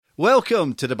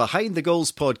Welcome to the Behind the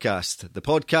Goals podcast, the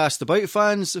podcast about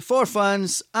fans, for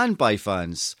fans and by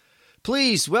fans.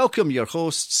 Please welcome your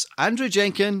hosts, Andrew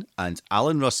Jenkin and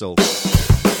Alan Russell.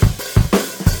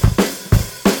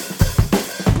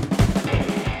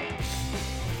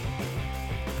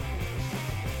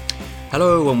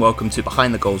 Hello and welcome to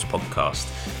Behind the Goals podcast.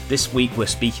 This week we're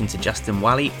speaking to Justin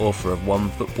Wally, author of One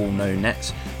Football No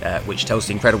Net, which tells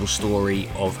the incredible story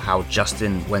of how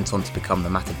Justin went on to become the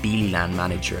Matabeleland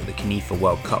manager at the CONIFA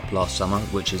World Cup last summer,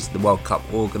 which is the World Cup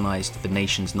organised for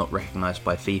nations not recognised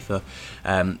by FIFA.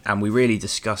 And we really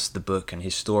discussed the book and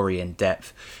his story in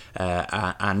depth,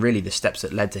 and really the steps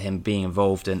that led to him being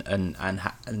involved and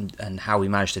how he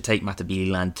managed to take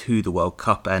Matabeleland to the World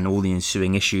Cup and all the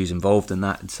ensuing issues involved in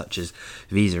that, such as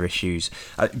visa issues.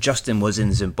 Justin was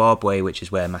in Zimbabwe, which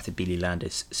is where Matabeleland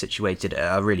is situated,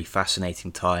 at a really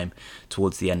fascinating time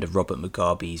towards the end of Robert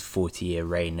Mugabe's 40-year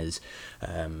reign as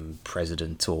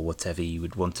president, or whatever you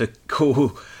would want to call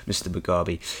Mr.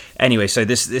 Mugabe. Anyway, so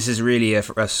this is really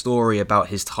a story about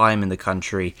his time in the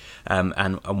country,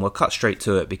 and we'll cut straight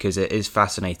to it because it is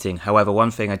fascinating. However, one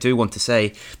thing I do want to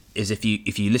say is if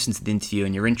you listen to the interview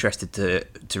and you're interested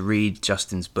to read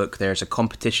Justin's book, there's a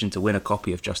competition to win a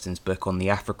copy of Justin's book on the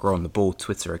Africa on the Ball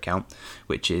Twitter account,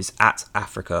 which is at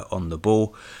Africa on the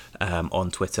Ball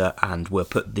on Twitter, and we'll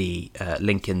put the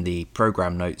link in the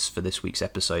program notes for this week's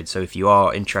episode. So if you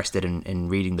are interested in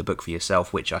reading the book for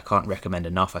yourself, which I can't recommend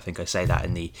enough, I think I say that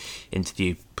in the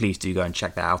interview, please do go and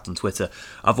check that out on Twitter.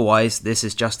 Otherwise, this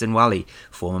is Justin Wally,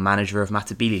 former manager of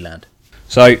Matabeleland.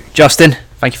 So, Justin,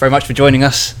 thank you very much for joining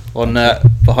us on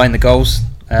Behind the Goals.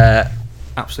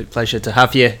 Absolute pleasure to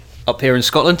have you up here in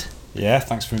Scotland. Yeah,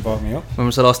 thanks for inviting me up. When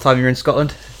was the last time you were in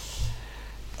Scotland?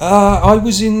 I'm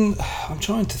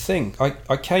trying to think.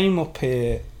 I came up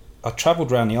here, I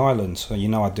travelled around the islands, so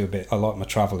I do I like my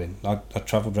travelling. I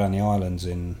travelled around the islands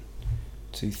in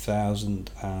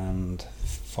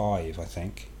 2005, I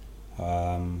think.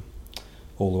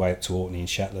 All the way up to Orkney and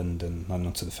Shetland and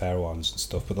onto the Faroe Islands and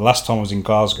stuff. But the last time I was in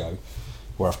Glasgow,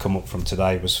 where I've come up from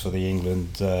today, was for the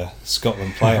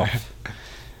England-Scotland playoff,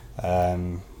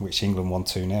 which England won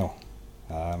 2-0.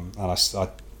 And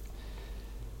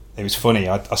it was funny,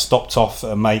 I stopped off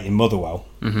at a mate in Motherwell,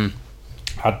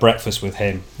 had breakfast with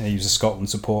him, he was a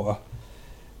Scotland supporter,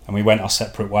 and we went our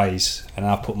separate ways, and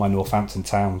I put my Northampton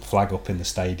Town flag up in the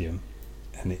stadium.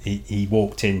 And he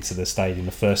walked into the stadium,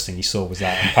 the first thing he saw was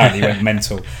that, and apparently he went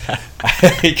mental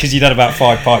because he'd had about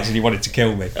 5 pints and he wanted to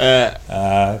kill me.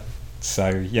 So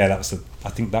yeah, I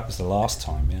think that was the last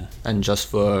time. Yeah. And just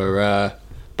for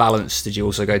balance, did you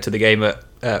also go to the game at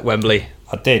Wembley?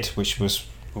 I did, which was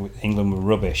England were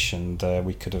rubbish, and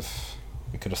we could have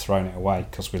thrown it away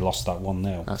because we lost that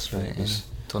 1-0. That's right. It was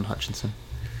Don Hutchinson.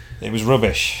 It was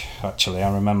rubbish, actually.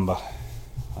 I remember.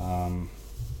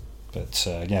 But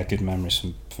good memories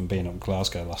from being up in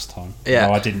Glasgow last time. Yeah,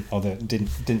 no, I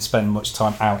didn't spend much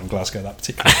time out in Glasgow that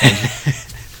particular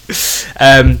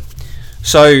occasion.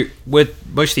 So we'll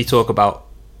mostly talk about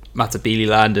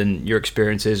Matabeleland and your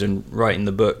experiences in writing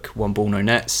the book One Ball No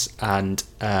Nets, and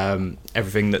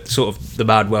everything that sort of the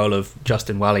mad world of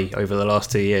Justin Wally over the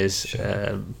last 2 years.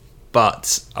 Sure.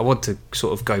 But I want to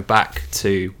sort of go back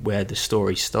to where the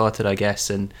story started, I guess,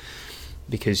 and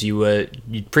because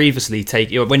you'd previously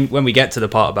when we get to the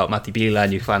part about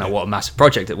Matabeleland, you find out what a massive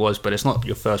project it was, but it's not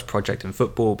your first project in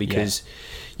football, because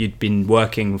you'd been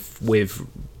working with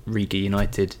Riga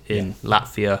United in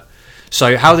Latvia.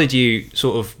 So how did you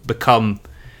sort of become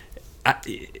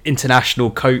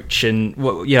international coach, and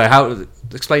how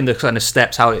explain the kind of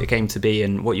steps, how it came to be,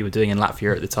 and what you were doing in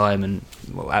Latvia at the time, and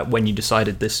when you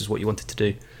decided this is what you wanted to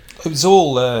do? It was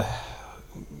all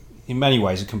in many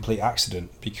ways a complete accident,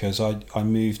 because I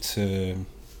moved to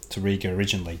Riga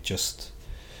originally. It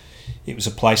was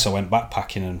a place I went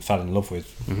backpacking and fell in love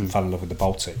with the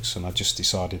Baltics, and I just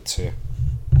decided to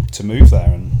move there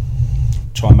and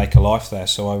try and make a life there.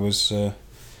 So I was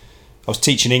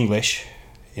teaching English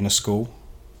in a school,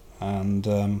 and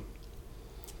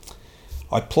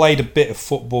I played a bit of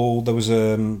football. There was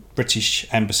a British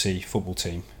Embassy football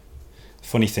team. The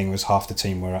funny thing was, half the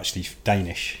team were actually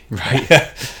Danish.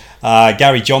 Right.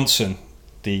 Gary Johnson,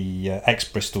 the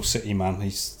ex-Bristol City man,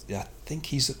 I think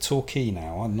he's at Torquay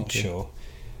now, I'm not sure.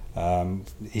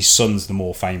 His son's the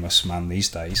more famous man these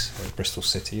days at Bristol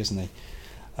City, isn't he?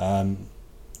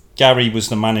 Gary was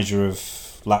the manager of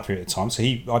Latvia at the time, so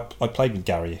I played with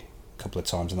Gary a couple of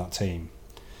times in that team.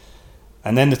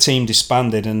 And then the team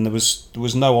disbanded, and there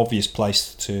was no obvious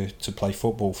place to play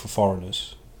football for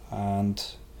foreigners. And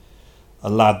a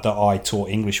lad that I taught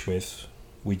English with,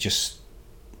 he's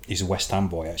a West Ham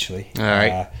boy actually. All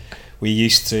right. we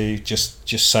used to just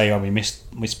say, oh, we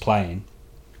missed playing.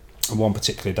 And one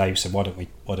particular day we said, why don't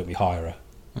we hire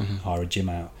a gym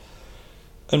out?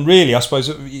 And really, I suppose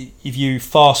if you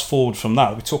fast forward from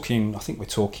that, we're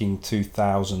talking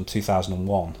 2000,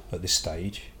 2001 at this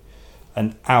stage.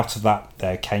 And out of that,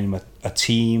 there came a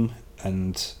team,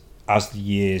 and as the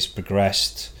years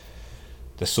progressed,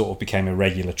 there sort of became a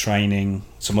regular training.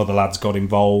 Some other lads got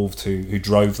involved who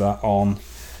drove that on.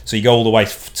 So you go all the way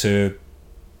to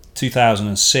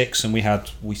 2006, and we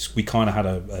kind of had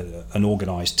an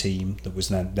organised team that was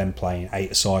then playing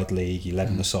 8-a-side league,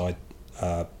 11-a-side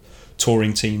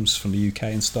touring teams from the UK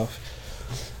and stuff.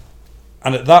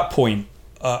 And at that point,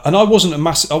 and I wasn't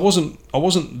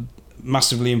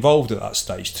massively involved at that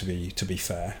stage, to be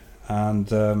fair.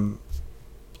 And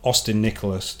Austin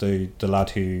Nicholas, the lad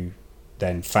who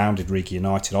then founded Riga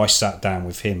United, I sat down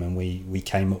with him and we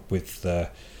came up with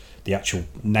the actual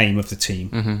name of the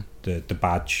team, the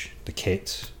badge, the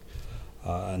kit,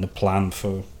 and the plan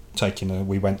for taking.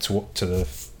 We went to the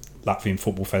Latvian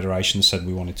Football Federation and said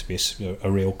we wanted to be a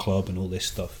real club and all this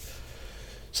stuff.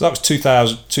 So that was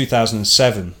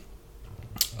 2007.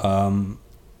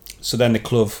 So then the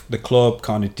club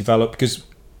kind of developed, because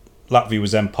Latvia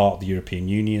was then part of the European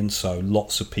Union, so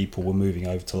lots of people were moving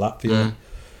over to Latvia.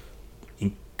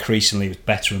 Increasingly, it was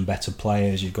better and better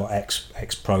players. You've got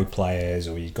ex-pro players,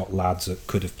 or you've got lads that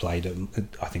could have played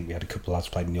I think we had a couple of lads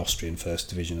played in the Austrian First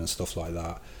Division and stuff like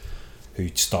that, who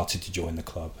started to join the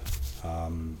club.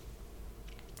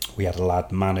 We had a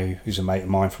lad, Manu, who's a mate of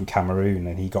mine from Cameroon,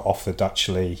 and he got offered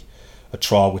actually a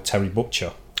trial with Terry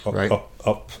Butcher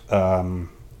up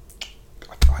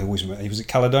I always remember, was it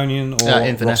Caledonian or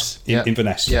Inverness?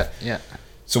 Inverness. Yeah.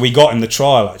 So we got him the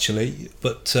trial actually,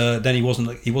 but then he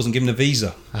wasn't given a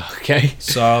visa. Okay.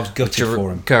 So I was gutted for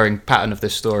him. Recurring pattern of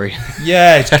this story.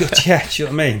 Yeah, it's good. Yeah, do you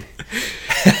know what I mean?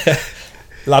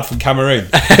 Lad from Cameroon.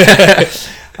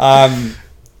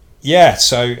 Yeah,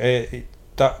 so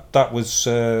that was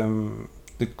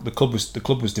the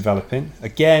club was developing.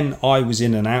 Again, I was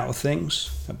in and out of things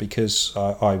because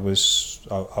I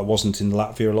wasn't in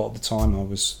Latvia a lot of the time. I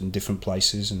was in different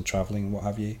places and travelling and what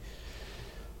have you.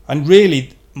 And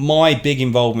really, my big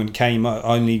involvement came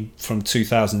only from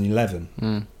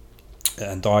 2011,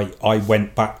 and I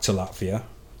went back to Latvia,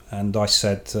 and I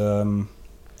said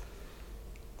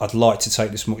I'd like to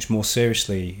take this much more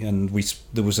seriously. And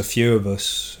there was a few of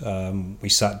us. We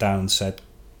sat down and said,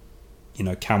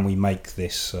 can we make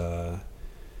this?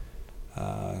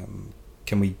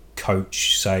 Can we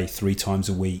coach, say, 3 times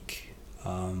a week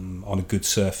on a good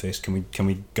surface? Can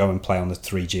we go and play on the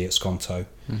 3G at Skonto?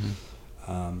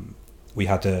 We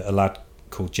had a lad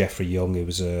called Jeffrey Young, who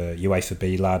was a UEFA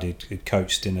B lad who'd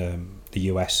coached in the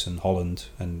US and Holland,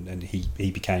 and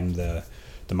he became the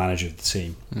manager of the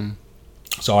team.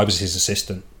 So I was his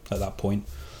assistant at that point.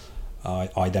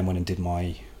 I then went and did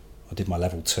my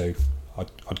level 2.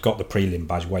 I'd got the prelim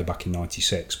badge way back in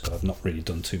 '96, but I've not really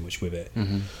done too much with it.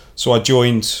 So I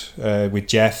joined with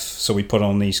Jeff. So we put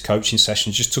on these coaching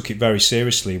sessions. Just took it very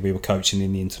seriously. We were coaching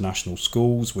in the international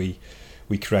schools. We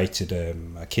created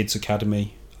a kids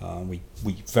academy. We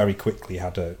very quickly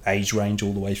had an age range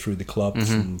all the way through the club,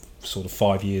 from sort of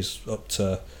 5 years up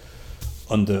to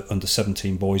under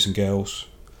 17 boys and girls.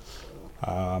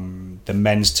 The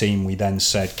men's team, we then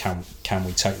said, can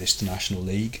we take this to National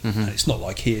League? And it's not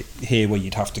like here where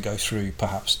you'd have to go through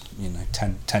perhaps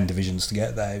 10 divisions to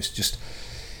get there. It's just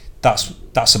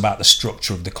that's about the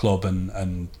structure of the club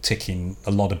and ticking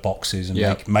a lot of boxes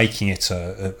and making it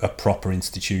a proper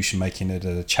institution, making it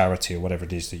a charity or whatever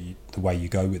it is the way you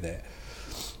go with it.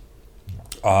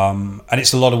 And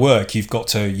it's a lot of work. You've got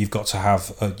to have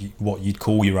what you'd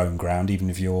call your own ground, even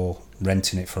if you're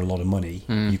renting it for a lot of money.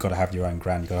 You've got to have your own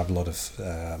ground. You've got to have a lot of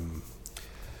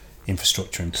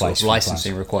infrastructure in place. Sort of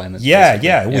licensing requirements.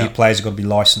 Yeah. All your players have got to be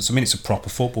licensed. I mean, it's a proper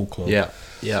football club.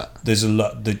 Yeah. There's a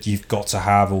lot that you've got to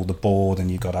have all the board, and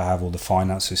you've got to have all the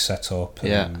finances set up.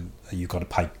 And you've got to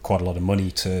pay quite a lot of money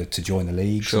to join the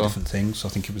league. Sure. Different things. I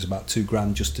think it was about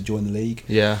 $2,000 just to join the league.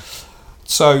 Yeah.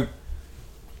 So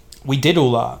we did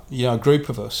all that, a group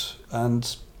of us,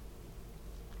 and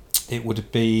it would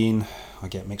have been, I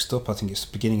get mixed up, I think it's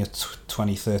the beginning of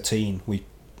 2013, we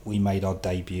made our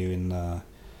debut in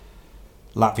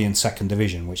Latvian second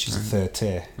division, which is the third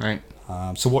tier. Right.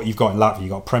 So what you've got in Latvia,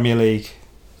 you've got Premier League,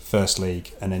 First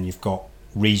League, and then you've got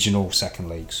regional second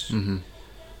leagues.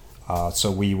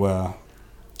 So we were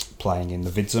playing in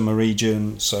the Vidzema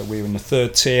region, so we were in the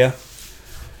third tier.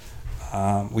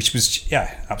 Which was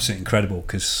absolutely incredible,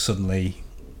 because suddenly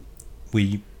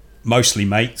we mostly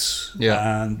mates,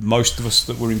 and most of us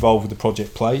that were involved with the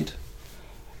project played,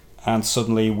 and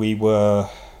suddenly we were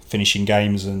finishing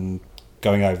games and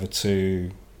going over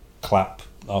to clap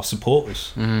our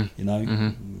supporters. You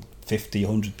know, 50,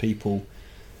 100 people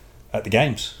at the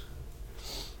games.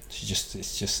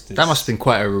 It's just that must have been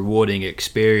quite a rewarding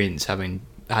experience, having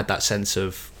had that sense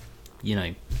of, you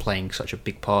know, playing such a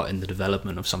big part in the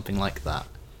development of something like that,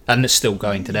 and it's still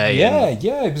going today.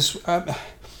 Yeah. It was.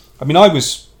 I mean, I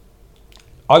was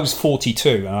 42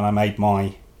 and I made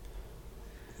my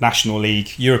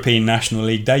European National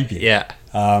League debut. Yeah.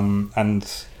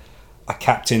 And I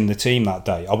captained the team that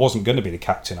day. I wasn't going to be the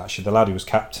captain, actually. The lad who was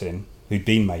captain, who'd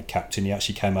been made captain, he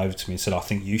actually came over to me and said, I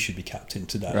think you should be captain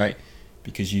today. Right.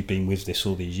 Because you've been with this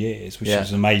all these years, which Yeah.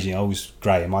 was amazing. I was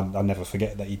Graham. I'll never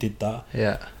forget that he did that.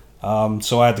 Yeah.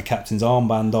 So I had the captain's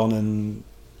armband on, and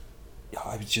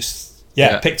I was just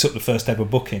picked up the first ever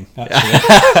booking actually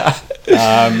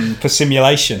for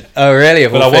simulation. Oh, really?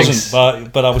 But I wasn't.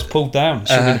 But I was pulled down.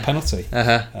 Should have been a penalty,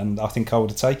 and I think I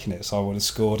would have taken it. So I would have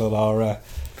scored on our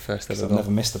first ever. I've never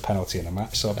missed a penalty in a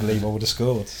match, so I believe I would have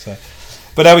scored. So,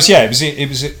 but it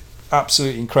was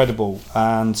absolutely incredible,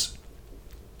 and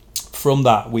from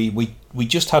that we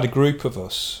just had a group of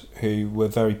us who were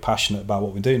very passionate about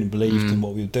what we're doing and believed in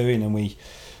what we were doing, and we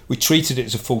treated it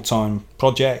as a full-time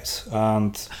project.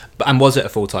 And was it a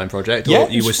full-time project, or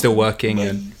you were still working?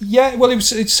 Yeah, well, it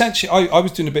was essentially I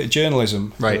was doing a bit of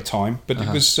journalism at the time, but it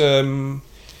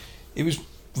was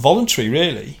voluntary,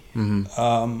 really.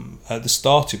 At the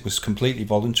start, it was completely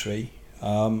voluntary.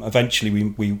 Eventually,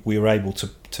 we were able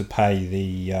to pay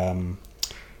the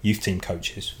youth team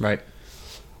coaches, right?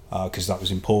 Because that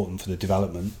was important for the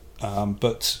development.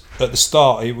 But at the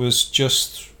start, it was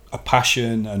just a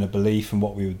passion and a belief in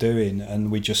what we were doing,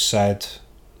 and we just said,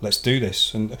 let's do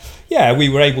this. And we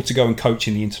were able to go and coach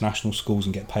in the international schools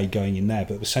and get paid going in there,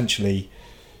 but essentially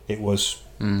it was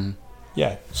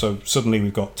so suddenly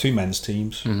we've got 2 men's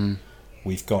teams,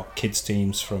 we've got kids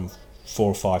teams from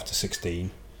 4 or 5 to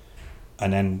 16,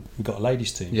 and then we've got a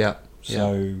ladies team.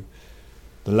 So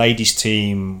the ladies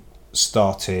team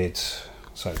started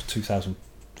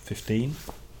 2015,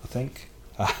 I think.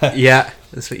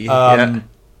 That's what you.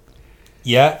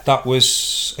 That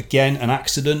was again an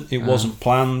accident. It wasn't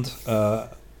planned. A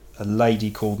lady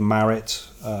called Marit,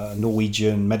 a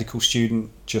Norwegian medical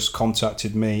student, just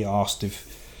contacted me, asked if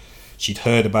she'd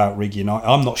heard about Rig United.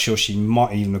 I'm not sure, she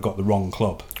might even have got the wrong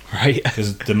club, right?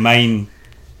 Because the main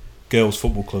girls'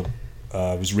 football club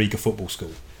was Riga Football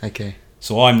School. Okay.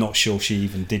 So I'm not sure she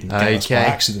even didn't get us by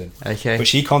accident. Okay. But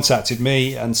she contacted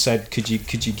me and said, "Could you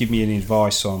give me any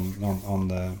advice on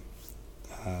the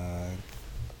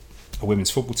a women's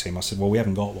football team?" I said, "Well, we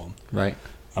haven't got one." Right.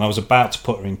 And I was about to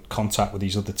put her in contact with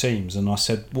these other teams, and I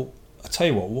said, "Well, I tell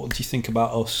you what do you think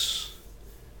about us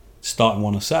starting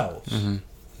one ourselves?" And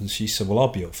she said, "Well, I'll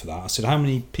be up for that." I said, "How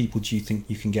many people do you think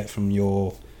you can get from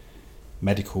your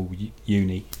medical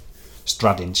uni?"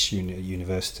 Stradins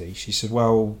University. She said,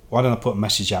 "Well, why don't I put a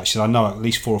message out?" She said, "I know at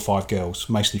least 4 or 5 girls,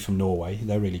 mostly from Norway.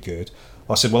 They're really good."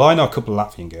 I said, "Well, I know a couple of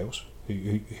Latvian girls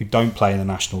who don't play in the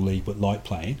National League but like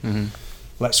playing.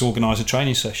 Let's organise a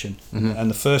training session." And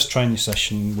the first training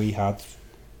session we had,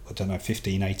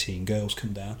 15, 18 girls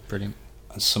come down. Brilliant.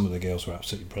 And some of the girls were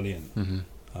absolutely brilliant.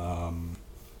 And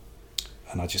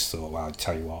I just thought, well, I'll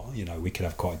tell you what, we could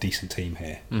have quite a decent team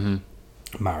here.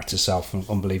 Marit herself, an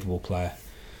unbelievable player.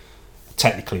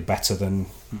 Technically better than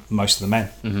most of the men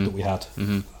that we had.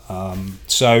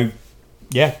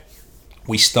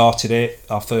 We started it.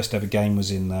 Our first ever game was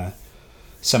in the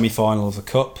semi-final of the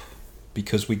cup,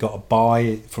 because we got a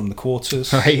bye from the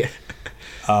quarters, right?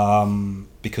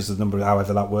 Because of the number,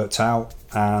 however that worked out,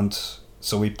 and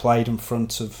so we played in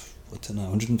front of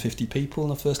 150 people in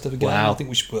the first ever game. Wow. I think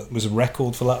which was a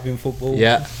record for Latvian football.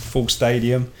 Full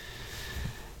stadium.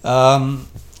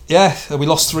 We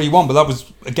lost 3-1, but that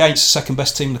was against the second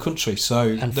best team in the country.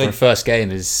 So for a first game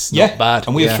is not bad.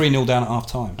 And we were 3-0 down at half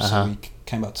time, so we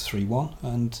came back to 3-1.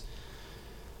 And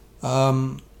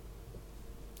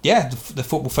the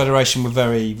Football Federation were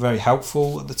very, very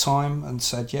helpful at the time and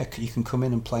said, you can come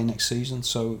in and play next season.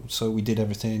 So we did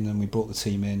everything, and we brought the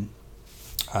team in,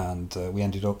 and we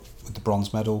ended up with the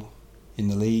bronze medal in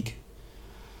the league.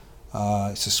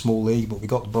 It's a small league, but we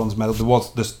got the bronze medal.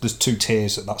 There's 2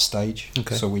 tiers at that stage,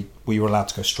 so we were allowed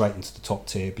to go straight into the top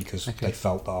tier because they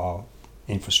felt that our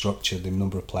infrastructure, the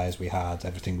number of players we had,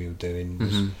 everything we were doing,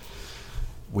 was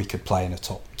we could play in a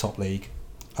top league.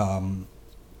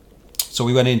 So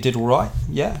we went in, did all right,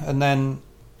 and then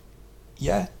we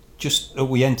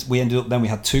ended up. Then we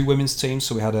had 2 women's teams,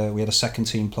 so we had a second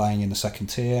team playing in the second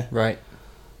tier, right.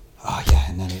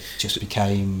 And then it just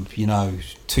became,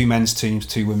 2 men's teams,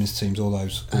 2 women's teams, all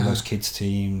those kids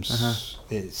teams.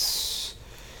 It's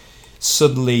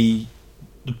suddenly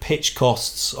the pitch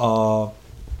costs are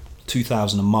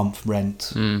 $2,000 a month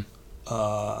rent.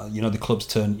 The club's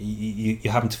turn.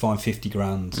 You're having to find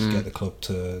 $50,000 to get the club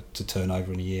to turn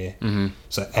over in a year.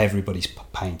 So everybody's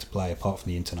paying to play, apart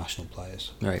from the international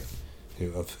players, Right.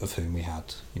 of whom we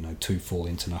had 2 full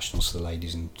internationals for the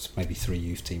ladies and maybe 3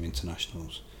 youth team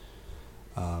internationals.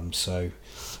 So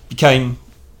became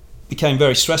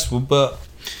very stressful, but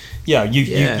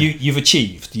you've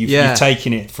achieved. You've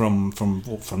taken it from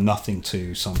nothing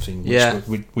to something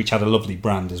which had a lovely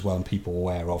brand as well, and people were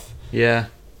aware of. Yeah.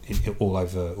 All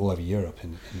over Europe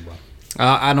in a way.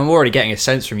 And I'm already getting a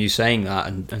sense from you saying that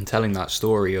and telling that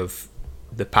story of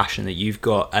the passion that you've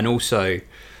got, and also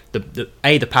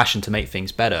the passion to make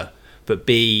things better, but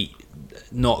B,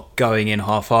 not going in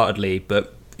half-heartedly,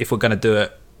 but if we're going to do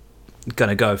it, going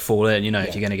to go full in,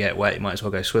 if you're going to get wet, you might as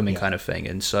well go swimming, kind of thing.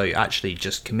 And so actually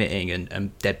just committing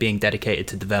and being dedicated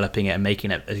to developing it and making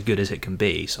it as good as it can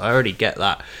be. So I already get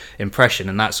that impression,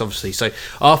 and that's obviously, so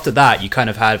after that you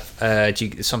kind of have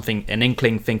an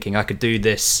inkling thinking I could do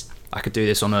this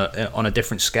on a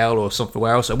different scale or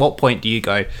somewhere else. At what point do you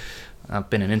go, I've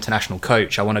been an international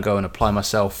coach, I want to go and apply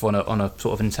myself on a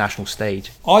sort of international stage?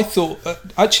 I thought,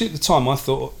 actually at the time,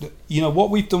 what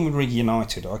we've done with Riga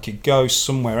United, I could go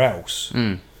somewhere else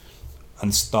and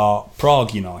start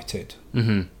Prague United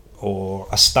or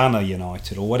Astana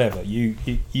United or whatever. You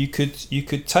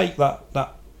could take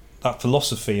that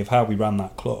philosophy of how we ran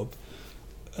that club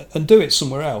and do it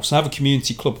somewhere else and have a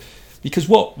community club. Because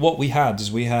what we had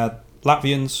is we had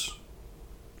Latvians,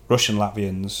 Russian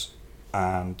Latvians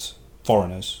and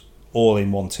foreigners all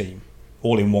in one team,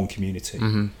 all in one community.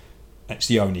 It's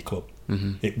the only club.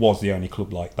 It was the only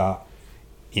club like that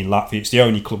in Latvia. It's the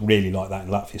only club really like that in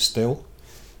Latvia still.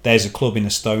 There's a club in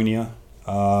Estonia,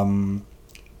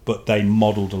 but they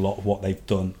modelled a lot of what they've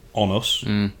done on us.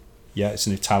 Yeah, it's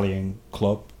an Italian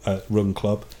club, run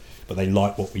club, but they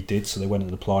liked what we did, so they went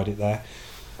and applied it there.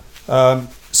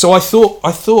 So I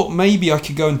thought maybe I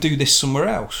could go and do this somewhere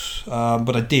else,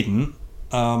 but I didn't.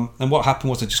 And what happened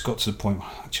was I just got to the point where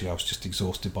actually I was just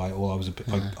exhausted by it all.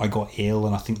 I got ill,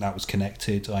 and I think that was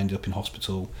connected. I ended up in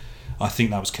hospital. I think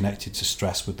that was connected to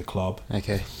stress with the club.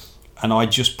 Okay. And I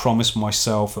just promised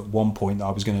myself at one point that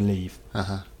I was going to leave.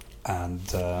 And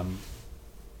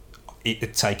it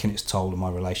had taken its toll on my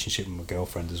relationship with my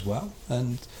girlfriend as well.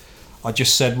 And I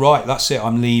just said, right, that's it.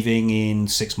 I'm leaving in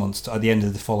 6 months. At the end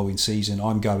of the following season,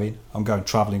 I'm going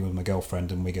travelling with my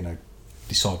girlfriend, and we're going to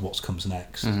decide what comes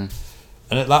next. And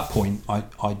at that point,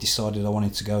 I decided I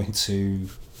wanted to go into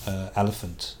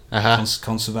elephant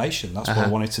conservation. That's what I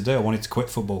wanted to do. I wanted to quit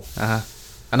football.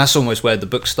 And that's almost where the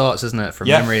book starts, isn't it? From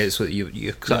memory, it's what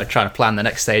you're sort of trying to plan the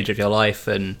next stage of your life.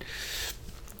 And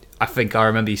I think I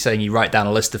remember you saying you write down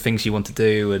a list of things you want to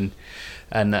do, and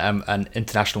an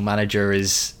international manager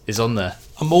is on there.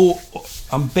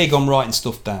 I'm big on writing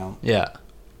stuff down. Yeah,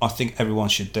 I think everyone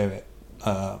should do it.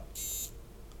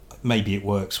 Maybe it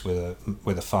works with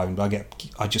a phone, but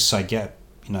I just say get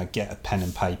a pen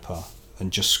and paper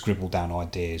and just scribble down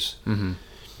ideas.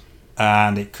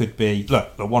 And it could be,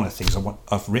 look, one of the things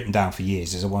I've written down for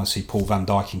years is I want to see Paul van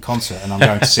Dijk in concert, and I'm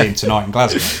going to see him tonight in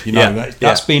Glasgow.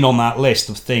 That's been on that list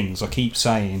of things. I keep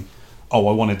saying, I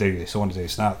want to do this.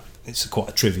 Now it's quite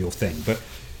a trivial thing, but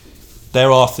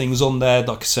there are things on there.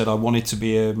 Like I said, I wanted to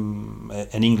be an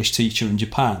English teacher in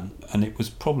Japan, and it was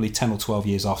probably 10 or 12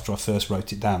 years after I first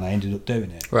wrote it down I ended up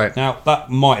doing it. Right. Now, that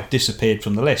might have disappeared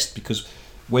from the list, because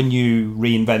when you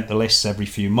reinvent the lists every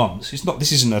few months,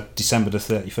 this isn't a December the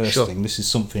 31st thing. This is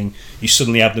something you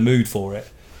suddenly have the mood for it.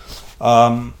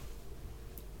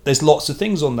 There's lots of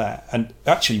things on there, and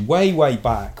actually way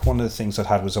back, one of the things I'd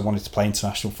had was I wanted to play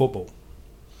international football.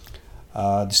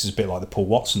 This is a bit like the Paul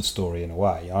Watson story in a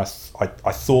way. I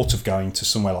thought of going to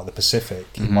somewhere like the Pacific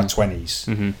in my 20s,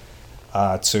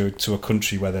 to a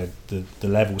country where the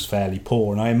level's fairly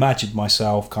poor, and I imagined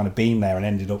myself kind of being there and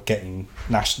ended up getting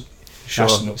national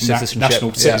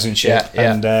citizenship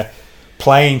and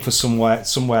playing for somewhere.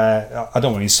 I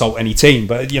don't want to insult any team,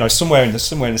 but somewhere in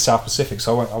the South Pacific.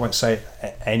 So I won't say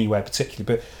it anywhere particularly,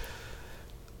 but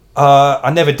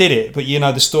I never did it. But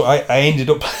the story. I ended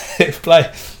up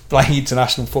playing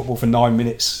international football for 9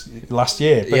 minutes last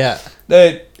year.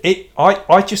 But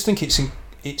I just think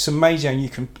it's amazing.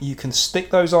 You can stick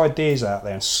those ideas out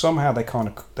there, and somehow they kind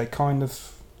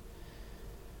of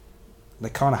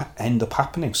end up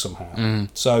happening somehow.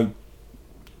 So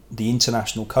the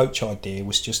international coach idea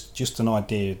was just an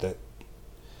idea that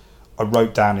I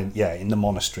wrote down in the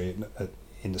monastery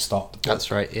in the start of the book.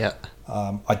 That's right. Yeah.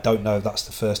 I don't know if that's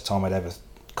the first time I'd ever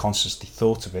consciously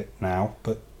thought of it now,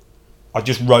 but I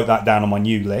just wrote that down on my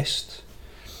new list,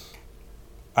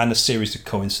 and a series of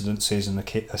coincidences and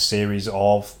a series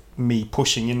of me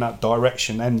pushing in that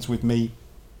direction ends with me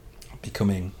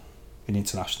becoming an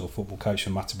international football coach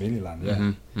for Matabeleland. Yeah.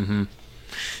 Mm-hmm, mm-hmm.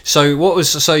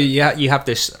 So you have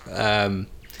this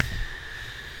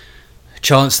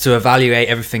chance to evaluate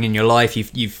everything in your life.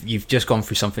 You've just gone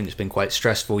through something that's been quite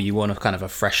stressful. You want a kind of a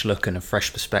fresh look and a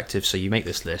fresh perspective. So you make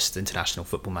this list. International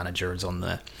Football Manager is on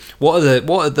there. What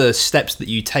are the steps that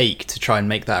you take to try and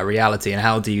make that a reality? And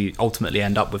how do you ultimately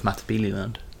end up with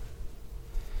Matabeleland?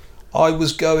 I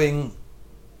was going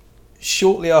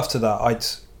shortly after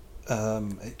that.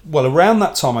 Around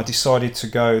that time, I decided to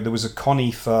go. There was a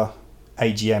CONIFA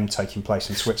AGM taking place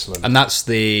in Switzerland, and that's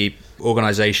the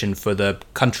organisation for the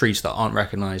countries that aren't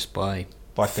recognised by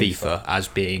FIFA as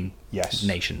being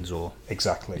nations, or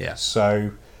exactly. Yeah.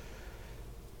 So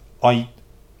I'd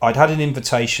had an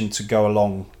invitation to go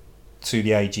along to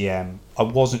the AGM. I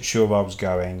wasn't sure where I was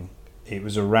going. It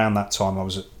was around that time.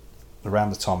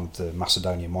 Around the time of the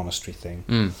Macedonian monastery thing.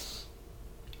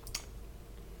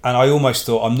 And I almost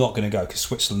thought, I'm not going to go because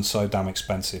Switzerland's so damn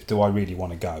expensive. Do I really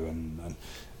want to go?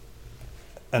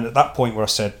 And at that point where I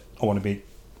said I want to be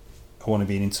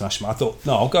an international, I thought,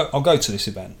 no, I'll go to this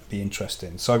event. It'd be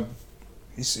interesting. So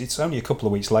it's only a couple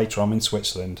of weeks later. I'm in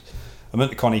Switzerland. I'm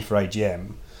at the CONIFA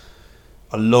AGM.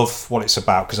 I love what it's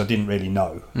about because I didn't really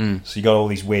know. So you got all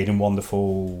these weird and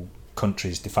wonderful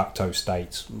countries, de facto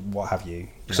states, what have you.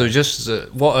 So just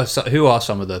who are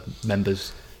some of the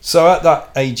members? So at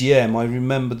that AGM, I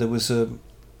remember there was a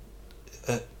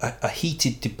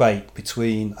heated debate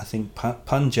between, I think,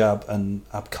 Punjab and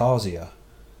Abkhazia.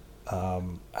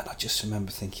 And I just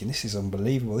remember thinking, this is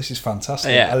unbelievable. This is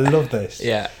fantastic. Yeah. I love this.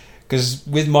 Yeah. Because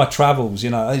with my travels,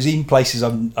 there's even places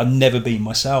I've never been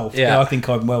myself. Yeah. I think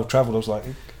I'm well travelled. I was like,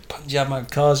 Punjab and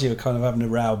Abkhazia are kind of having a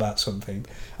row about something.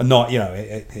 And not,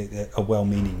 a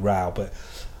well-meaning row. But,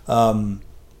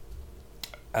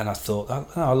 and I thought,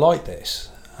 I like this.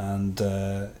 And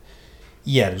there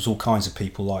was all kinds of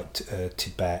people like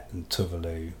Tibet and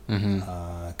Tuvalu,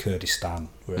 Kurdistan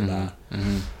were at that.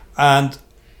 And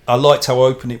I liked how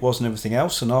open it was and everything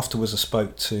else. And afterwards I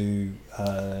spoke to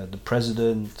the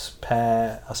president,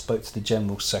 Per. I spoke to the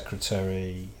general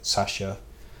secretary, Sasha.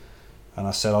 And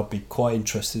I said I'd be quite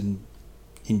interested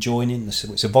in joining. They said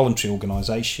it's a voluntary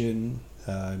organisation.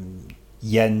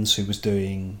 Jens, who was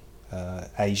doing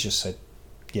Asia, said,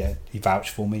 yeah, he vouched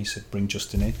for me. He said, bring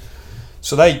Justin in.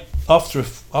 So they, after a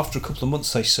couple of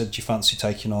months, they said, do you fancy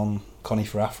taking on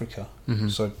CONIFA Africa?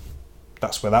 So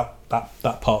that's where that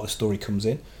part of the story comes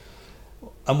in.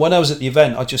 And when I was at the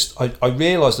event, I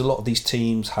realised a lot of these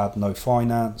teams had no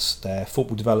finance. Their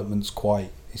football development's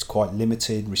quite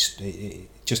limited,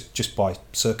 just by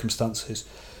circumstances.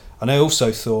 And I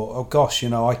also thought, oh gosh,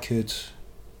 I could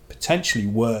potentially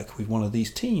work with one of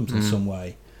these teams in some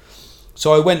way.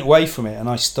 So I went away from it and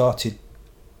I started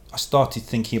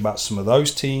thinking about some of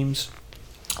those teams.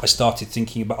 I started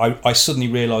thinking about. I suddenly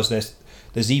realised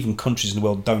there's even countries in the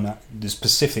world there's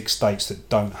Pacific states that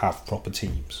don't have proper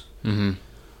teams.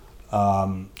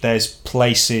 There's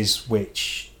places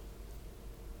which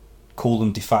call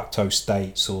them de facto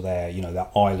states, or they're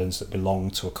islands that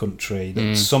belong to a country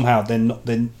that somehow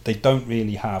they don't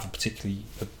really have particularly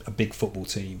a big football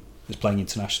team that's playing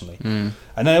internationally.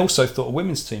 And I also thought of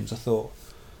women's teams. I thought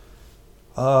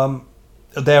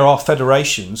there are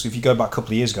federations. If you go back a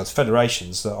couple of years ago, there's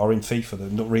federations that are in FIFA that are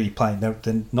not really playing.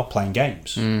 They're not playing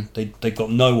games. They've got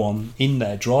no one in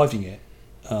there driving it.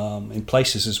 In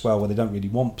places as well where they don't really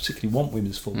particularly want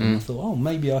women's football. And I thought,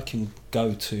 maybe I can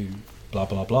go to blah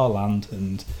blah blah land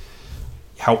and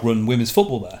help run women's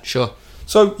football there. Sure.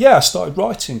 So I started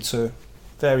writing to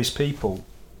various people,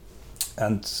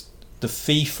 and the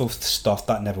FIFA stuff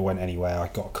that never went anywhere. I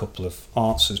got a couple of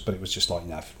answers, but it was just like,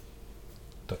 no,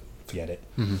 forget it.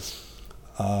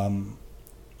 And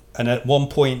at one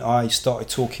point, I started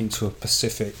talking to a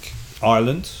Pacific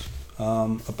island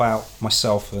about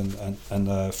myself and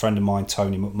a friend of mine,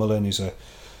 Tony McMullen,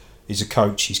 who's a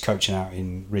coach. He's coaching out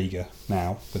in Riga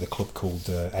now with a club called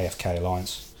AFK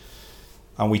Alliance.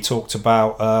 And we talked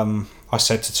about. I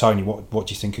said to Tony, "What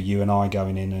do you think of you and I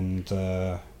going in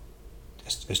and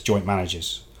as joint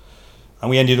managers?" And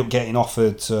we ended up getting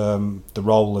offered the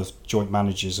role of joint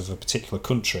managers of a particular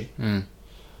country.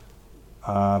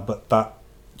 But that,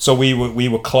 so we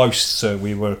were close to.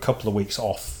 We were a couple of weeks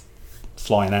off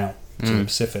flying out to the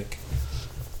Pacific.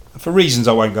 For reasons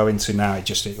I won't go into now,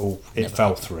 it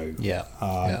fell through.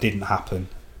 It didn't happen,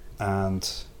 and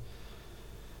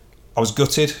I was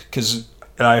gutted because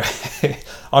I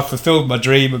fulfilled my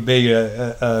dream of being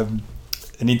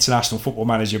an international football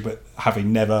manager, but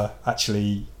having never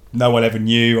actually no one ever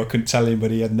knew. I couldn't tell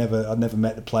anybody. I'd never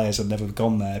met the players. I'd never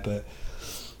gone there, but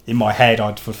in my head,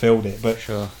 I'd fulfilled it. But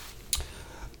Sure.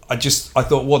 I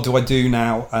thought, what do I do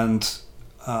now? And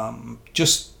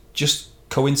just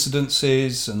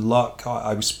coincidences and luck.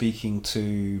 I was speaking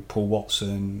to Paul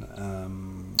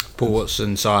Watson. Paul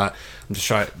Watson. So I'm just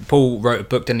trying. Paul wrote a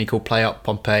book, didn't he, called Play Up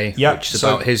Pompeii? Yeah, which is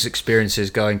so- about his experiences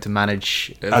going to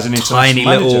manage As an tiny international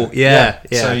little. manager. Yeah.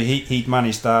 So he'd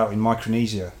managed out in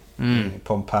Micronesia, in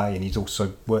Pompeii, and he'd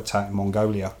also worked out in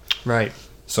Mongolia. Right.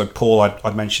 So Paul,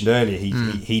 I'd mentioned earlier,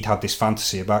 he'd had this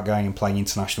fantasy about going and playing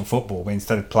international football, but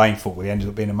instead of playing football, he ended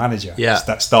up being a manager. Yeah. So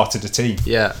that started a team.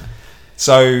 Yeah.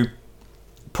 So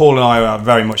Paul and I are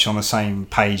very much on the same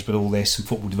page with all this and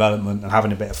football development and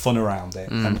having a bit of fun around it.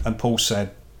 And Paul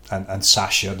said, and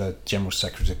Sasha, the General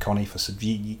Secretary of CONIFA, said,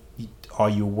 are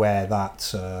you aware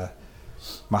that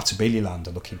Matabeleland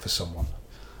are looking for someone?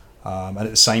 And at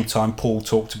the same time, Paul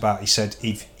talked about, he said,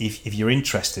 if you're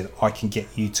interested, I can get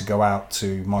you to go out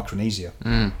to Micronesia.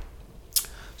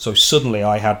 So suddenly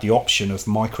I had the option of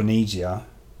Micronesia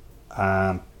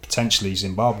and potentially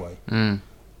Zimbabwe.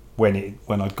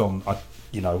 When I'd gone,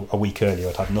 a week earlier,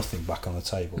 I'd had nothing back on the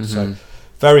table. So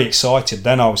very excited.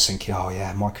 Then I was thinking, oh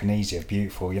yeah, Micronesia,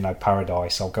 beautiful,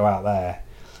 paradise. I'll go out there.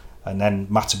 And then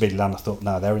Matabeleland, I thought,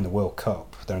 no, they're in the World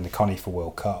Cup. They're in the CONIFA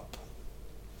World Cup.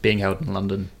 Being held in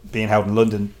London,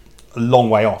 a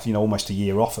long way off, almost a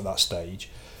year off at that stage.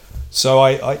 So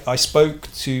I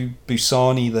spoke to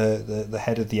Busani, the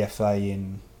head of the FA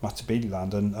in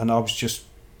Matabeleland, and I was just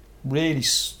really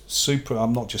super,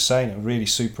 I'm not just saying it, really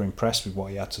super impressed with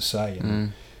what he had to say.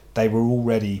 And they were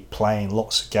already playing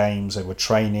lots of games, they were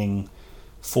training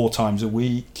 4 times a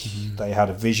week, they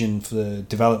had a vision for the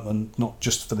development, not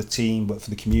just for the team, but for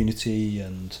the community,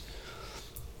 and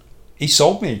he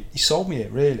sold me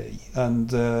it really,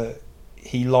 and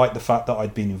he liked the fact that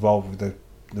I'd been involved with the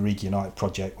Riga United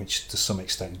project, which to some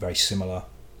extent is very similar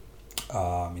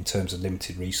in terms of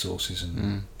limited resources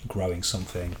and growing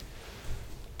something.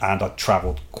 And I'd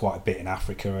travelled quite a bit in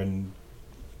Africa, and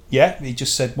he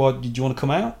just said, well, did you want to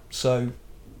come out? So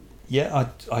I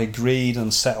agreed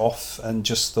and set off and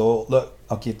just thought, look,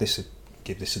 I'll give this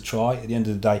a try. At the end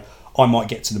of the day, I might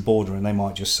get to the border and they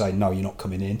might just say, no, you're not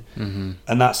coming in.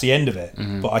 And that's the end of it.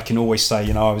 But I can always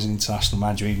say, I was an international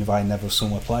manager even if I never saw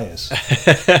my players.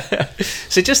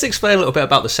 So just explain a little bit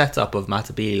about the setup of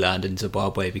Matabeleland in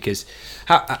Zimbabwe, because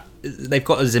they've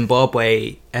got a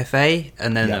Zimbabwe FA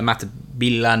and then a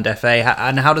Matabeleland FA,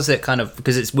 and how does it kind of,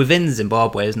 because it's within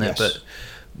Zimbabwe, isn't it? Yes.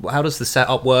 But how does the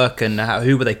setup work, and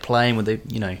who were they playing? Were they,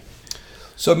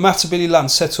 So Matabeleland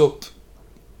set up,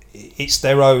 it's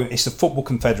their own, it's the Football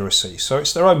Confederacy, so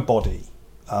it's their own body.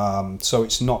 So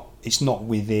it's not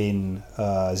within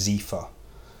ZIFA.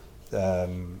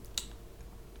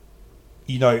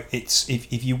 It's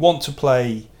if you want to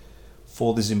play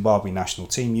for the Zimbabwe national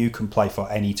team, you can play for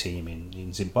any team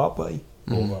in Zimbabwe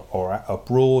or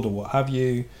abroad or what have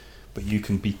you, but you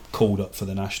can be called up for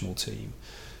the national team.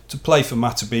 To play for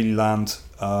Matabeleland,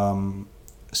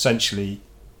 essentially,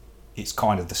 it's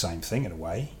kind of the same thing in a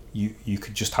way. You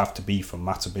could just have to be from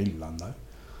Matabeleland though.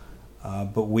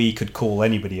 But we could call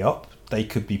anybody up. They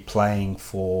could be playing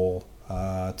for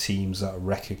teams that are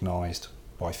recognised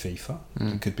by FIFA.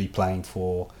 They could be playing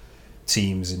for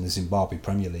teams in the Zimbabwe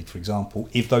Premier League, for example,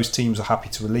 if those teams are happy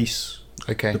to release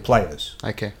the players.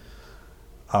 Okay.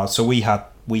 So we had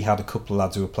a couple of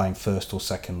lads who were playing first or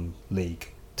second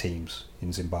league teams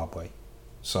in Zimbabwe.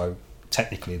 So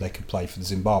technically they could play for the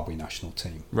Zimbabwe national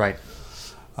team. Right.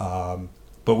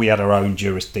 But we had our own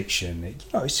jurisdiction.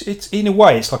 It's in a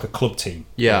way, it's like a club team.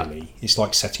 Yeah. Really. It's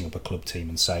like setting up a club team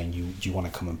and saying, do you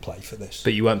want to come and play for this?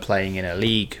 But you weren't playing in a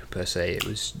league per se. It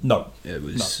was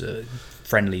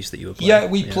friendlies that you were playing. Yeah,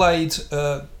 we played.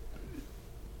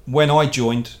 When I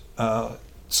joined,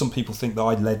 some people think that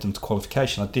I led them to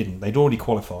qualification. I didn't. They'd already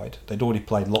qualified. They'd already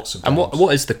played lots of games. And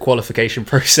what is the qualification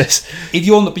process? If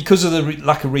you're because of the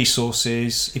lack of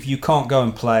resources, if you can't go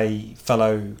and play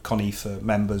fellow CONIFA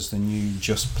members, then you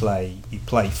just play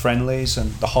friendlies,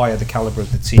 and the higher the calibre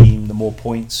of the team, the more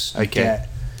points you get.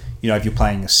 If you're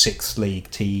playing a 6th league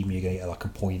team, you get like a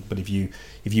point. But if you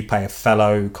pay a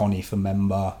fellow CONIFA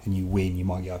member and you win, you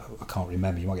might get, I can't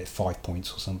remember, you might get 5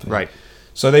 points or something. Right.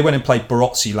 So they went and played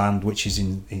Barotseland, which is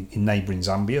in neighbouring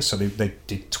Zambia. So they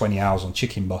did 20 hours on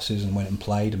chicken buses and went and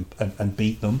played and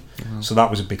beat them. Mm-hmm. So that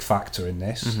was a big factor in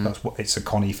this. Mm-hmm. That's what it's a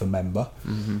CONIFA member.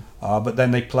 Mm-hmm. But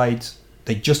then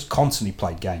they just constantly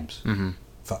played games. Mm-hmm. In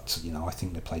fact, I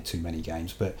think they played too many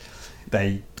games, but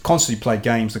they constantly played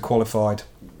games. They qualified.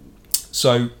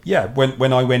 So yeah,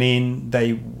 when I went in,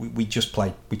 we just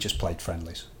played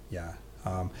friendlies. Yeah.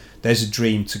 There's a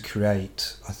dream to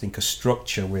create, I think, a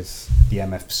structure with the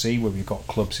MFC where we've got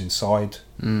clubs inside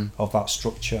of that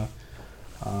structure.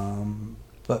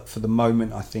 But for the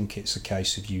moment, I think it's a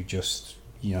case of you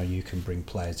can bring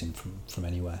players in from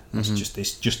anywhere.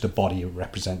 It's just a body that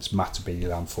represents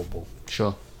Matabeleland football.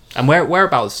 Sure. And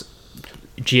whereabouts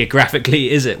geographically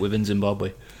is it within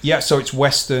Zimbabwe? Yeah, so it's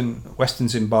Western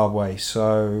Zimbabwe.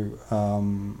 So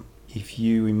if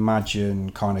you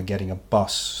imagine kind of getting a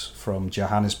bus from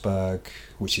Johannesburg,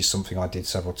 which is something I did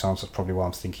several times, that's probably why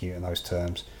I'm thinking it in those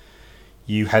terms.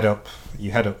 You head up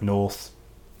north,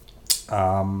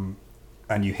 and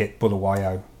you hit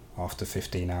Bulawayo after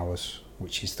 15 hours,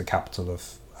 which is the capital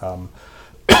of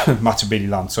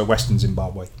Matabeleland, so Western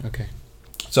Zimbabwe. Okay.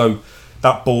 So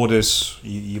that borders,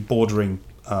 you're bordering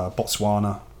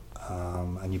Botswana,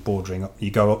 and you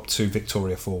go up to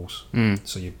Victoria Falls.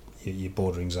 So you're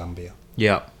bordering Zambia.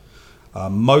 Yeah.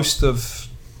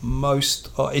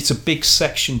 It's a big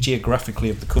section geographically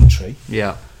of the country.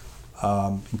 Yeah.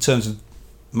 In terms of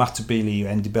Matabele,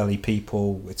 Ndebele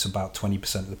people, it's about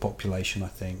 20% of the population, I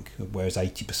think, whereas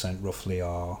 80% roughly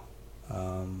are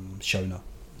Shona.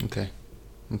 Okay.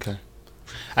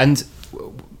 And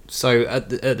so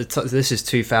this is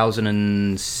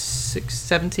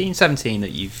 2017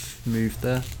 that you've moved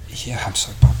there. Yeah, I'm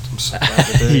so bad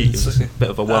at it. It was a bit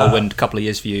of a whirlwind couple of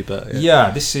years for you, but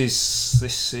this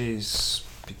is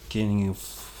beginning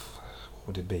of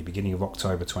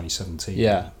October 2017.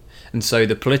 Yeah. And so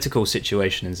the political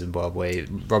situation in Zimbabwe,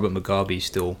 Robert Mugabe is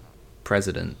still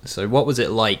president. So what was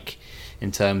it like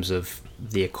in terms of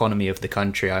the economy of the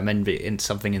country? I remember in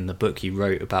something in the book you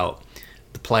wrote about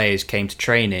the players came to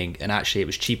training and actually it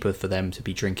was cheaper for them to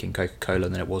be drinking Coca-Cola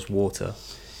than it was water.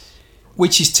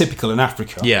 Which is typical in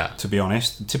Africa, yeah, to be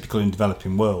honest. Typical in the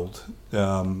developing world,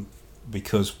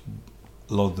 because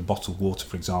a lot of the bottled water,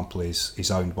 for example,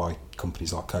 is owned by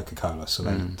companies like Coca-Cola. So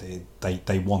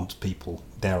they want people,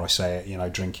 dare I say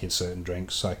it, drinking certain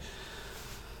drinks. So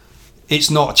it's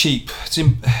not cheap.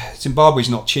 Zimbabwe's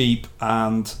not cheap,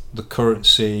 and the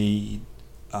currency,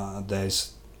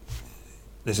 there's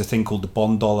a thing called the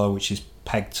bond dollar, which is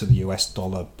pegged to the US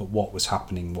dollar. But what was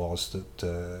happening was that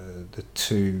the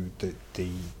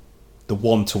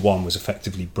 1-to-1 was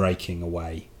effectively breaking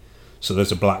away. So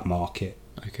there's a black market.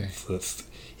 Okay.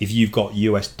 If you've got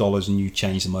US dollars and you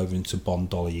change them over into bond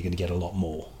dollar, you're going to get a lot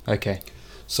more. Okay.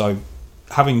 So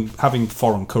having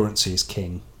foreign currency is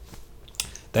king.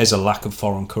 There's a lack of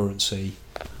foreign currency.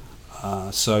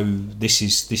 So this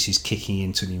is kicking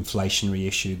into the inflationary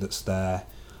issue that's there.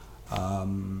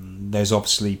 There's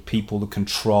obviously people that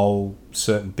control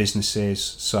certain businesses.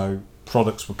 So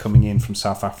products were coming in from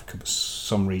South Africa, but for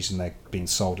some reason they're being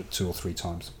sold at 2 or 3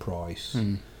 times the price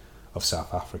of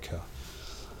South Africa.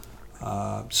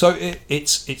 So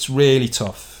it's really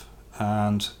tough.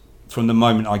 And from the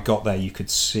moment I got there, you could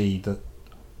see that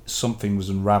something was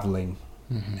unravelling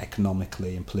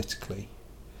economically and politically.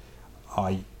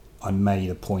 I made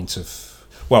a point of,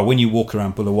 well, when you walk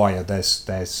around Bulawayo,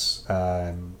 there's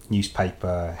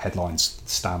newspaper headlines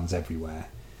stands everywhere.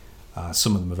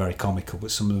 Some of them are very comical, but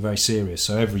some of them are very serious.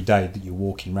 So every day that you're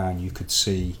walking around, you could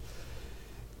see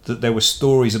that there were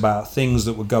stories about things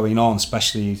that were going on,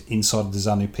 especially inside of the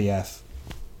ZANU-PF.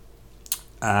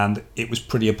 And it was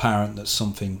pretty apparent that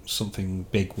something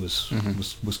big was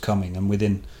coming. And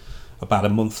within about a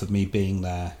month of me being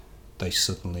there, they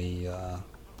suddenly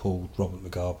pulled Robert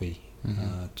Mugabe,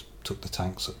 took the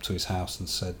tanks up to his house and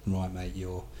said, "Right, mate,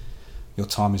 your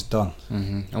time is done."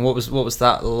 And what was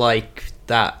that like?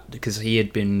 That because he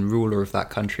had been ruler of that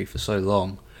country for so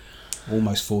long,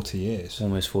 almost 40 years.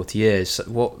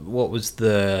 What was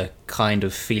the kind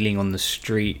of feeling on the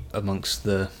street amongst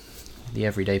the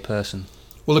everyday person?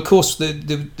 Well, of course,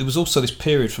 there was also this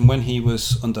period from when he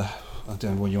was under, I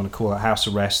don't know what you want to call it, house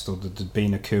arrest, or there'd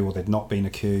been a coup, or there'd not been a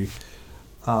coup,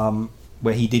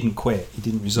 where he didn't quit, he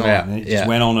didn't resign, and it just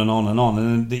went on and on and on,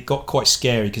 and it got quite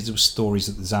scary because there were stories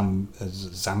that the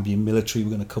Zambian military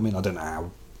were going to come in. I don't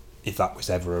know if that was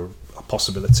ever a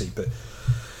possibility, but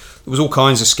there was all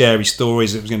kinds of scary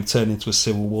stories that it was going to turn into a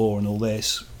civil war and all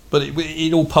this. But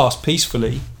it all passed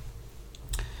peacefully.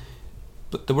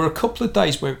 But there were a couple of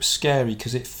days where it was scary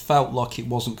because it felt like it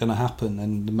wasn't going to happen,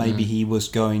 and maybe he was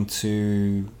going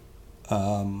to,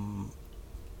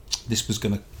 this was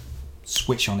going to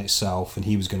switch on itself, and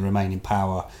he was going to remain in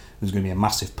power. There was going to be a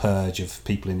massive purge of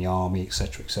people in the army,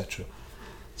 etc., etc.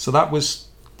 So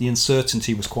the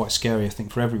uncertainty was quite scary, I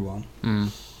think, for everyone.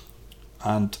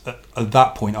 And at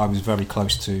that point, I was very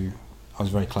close to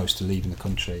leaving the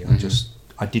country.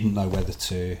 I didn't know whether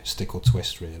to stick or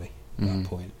twist really at that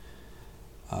point.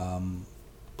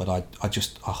 But I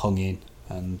hung in,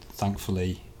 and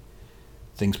thankfully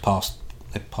things passed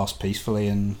peacefully,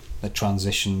 and the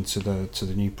transition to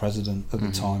the new president at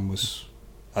the time was,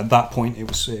 at that point,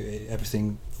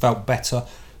 everything felt better.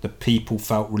 The people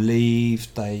felt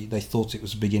relieved. They thought it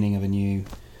was the beginning of a new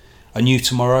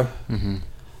tomorrow.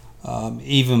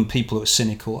 Even people that were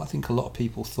cynical, I think a lot of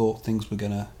people thought things were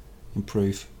going to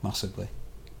improve massively.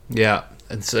 Yeah,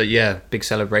 and so big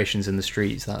celebrations in the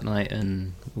streets that night,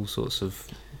 and all sorts of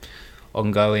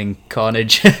ongoing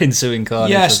carnage, ensuing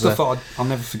carnage. Yeah, stuff I'll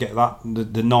never forget that.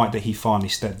 The night that he finally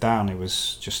stepped down, it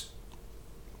was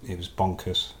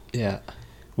bonkers. Yeah.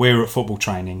 We were at football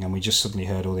training and we just suddenly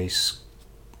heard all these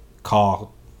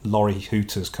lorry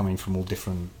hooters coming from all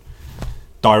different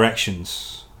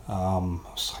directions. I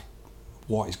was like,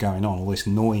 what is going on? All this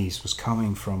noise was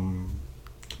coming from,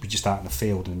 we're just out in the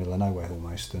field in the middle of nowhere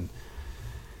almost, and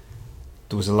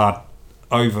there was a lad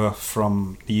over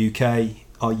from the UK,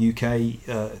 our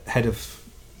UK head of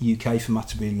UK for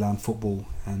Matabele Land Football,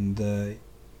 and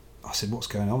I said, what's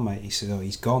going on, mate? He said, oh,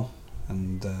 he's gone.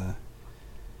 And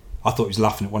I thought he was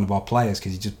laughing at one of our players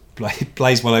because he just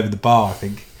plays well over the bar, I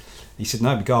think. He said,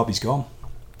 no, Mugabe's gone.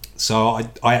 So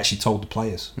I actually told the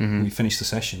players. We finished the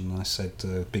session and I said,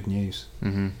 big news.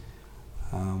 And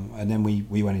then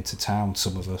we went into town,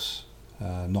 some of us,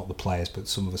 not the players, but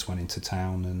some of us went into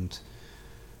town and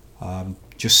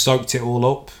just soaked it all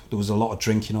up. There was a lot of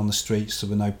drinking on the streets. There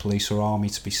were no police or army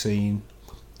to be seen.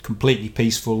 Completely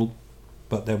peaceful,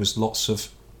 but there was lots of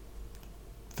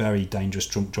very dangerous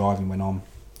drunk driving went on,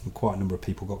 and quite a number of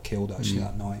people got killed actually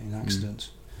that night in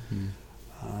accidents,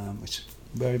 which is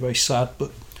very, very sad.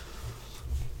 But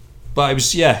it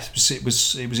was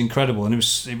incredible, and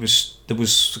there was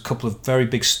a couple of very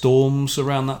big storms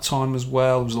around that time as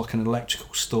well. It was like an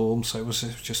electrical storm, so it was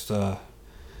just there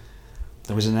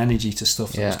was an energy to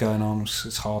stuff that was going on.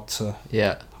 It's hard to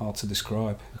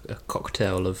describe. A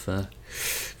cocktail of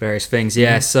various things.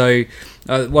 So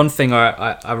one thing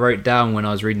I wrote down when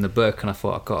I was reading the book, and I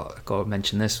thought I got to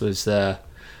mention this, was there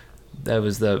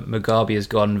was the Mugabe is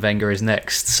gone, Wenger is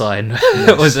next sign.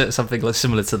 Yes. Was it something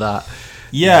similar to that?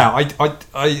 Yeah,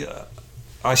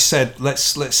 I said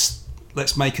let's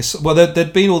make a, well,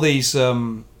 there'd been all these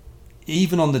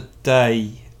even on the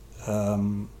day,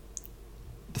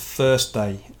 the first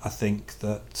day, I think,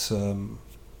 that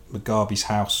Mugabe's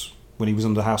house, when he was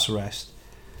under house arrest,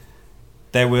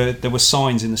 there were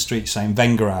signs in the street saying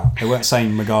Wenger out. They weren't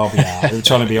saying Mugabe out. They were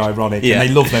trying to be ironic. And they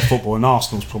love their football, and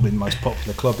Arsenal's probably the most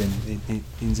popular club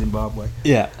in Zimbabwe.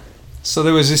 Yeah. So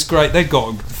there was this great. They've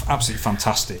got absolutely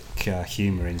fantastic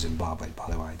humour in Zimbabwe,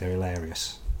 by the way. They're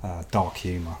hilarious, dark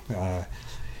humour.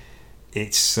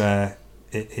 It's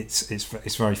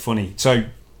very funny. So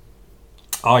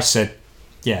I said,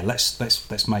 yeah,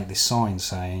 let's make this sign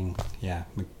saying, yeah,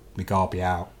 Mugabe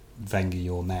out, Wenger,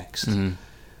 you're next.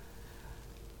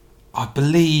 I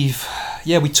believe,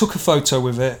 we took a photo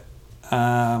with it,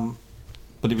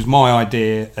 but it was my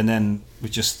idea, and then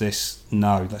with just this,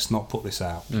 no, let's not put this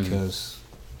out because,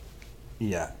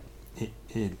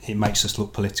 it makes us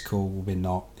look political. We're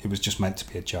not. It was just meant to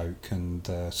be a joke, and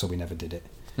so we never did it.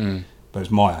 But it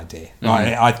was my idea.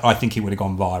 I think it would have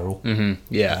gone viral.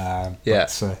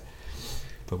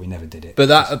 But we never did it. But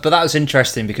that was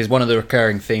interesting, because one of the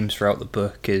recurring themes throughout the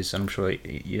book is, I'm sure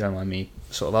you don't mind me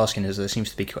sort of asking, is there seems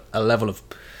to be a level of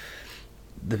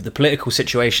the political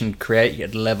situation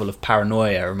created a level of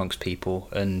paranoia amongst people,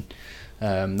 and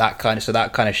that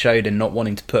kind of showed in not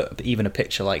wanting to put even a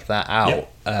picture like that out.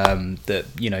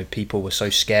 That people were so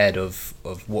scared of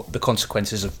what the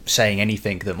consequences of saying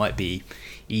anything that might be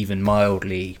even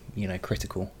mildly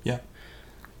critical. Yeah,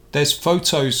 there's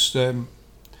photos. A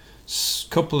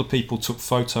couple of people took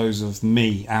photos of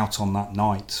me out on that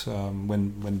night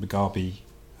when Mugabe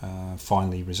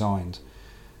finally resigned,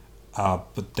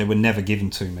 but they were never given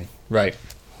to me, right?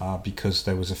 Because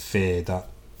there was a fear that,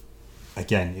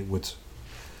 again, it would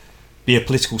be a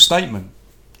political statement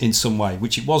in some way,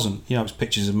 which it wasn't. It was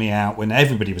pictures of me out when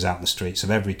everybody was out in the streets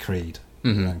of every creed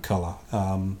and colour.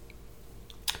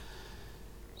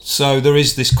 So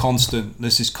there's this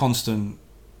constant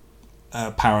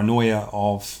paranoia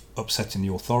of upsetting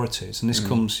the authorities, and this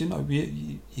comes,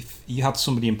 if you had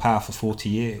somebody in power for 40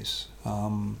 years,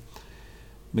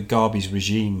 Mugabe's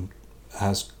regime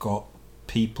has got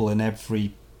people in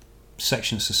every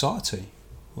section of society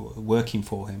working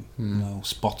for him,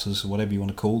 spotters or whatever you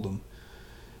want to call them.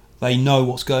 They know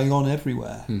what's going on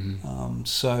everywhere.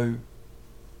 So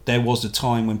there was a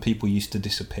time when people used to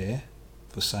disappear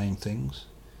for saying things,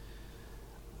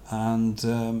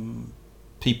 and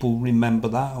people remember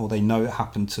that, or they know it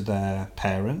happened to their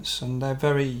parents, and they're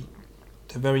very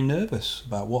nervous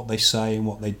about what they say and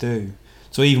what they do.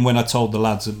 So even when I told the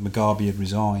lads that Mugabe had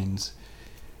resigned,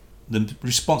 the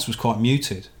response was quite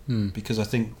muted because I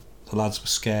think the lads were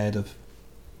scared of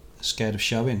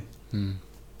showing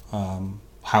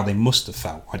how they must have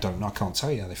felt. I don't know. I can't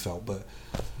tell you how they felt, but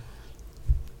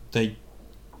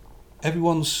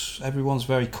everyone's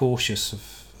very cautious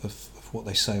of what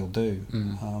they say or do.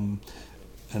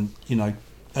 And you know,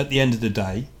 at the end of the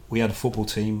day, we had a football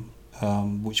team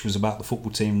which was about the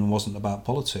football team and wasn't about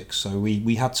politics. So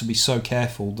we had to be so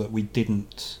careful that we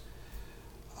didn't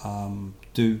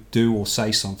do or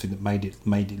say something that made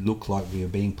it look like we were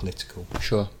being political.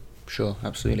 Sure,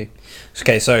 absolutely.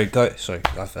 Okay, so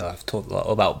I've talked a lot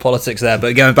about politics there,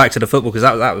 but going back to the football, because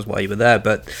that was why you were there.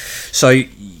 But so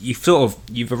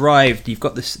you've arrived, you've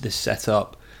got this set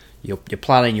up, you're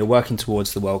planning, you're working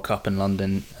towards the World Cup in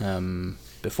London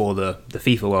before the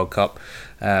FIFA World Cup.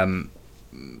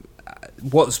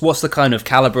 What's the kind of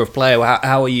calibre of player?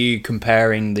 How are you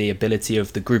comparing the ability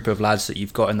of the group of lads that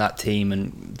you've got in that team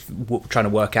and trying to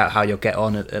work out how you'll get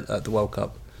on at the World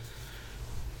Cup?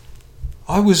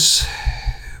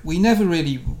 We never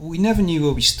knew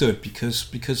where we stood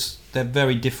because they're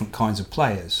very different kinds of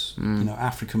players. You know,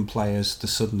 African players to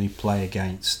suddenly play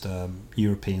against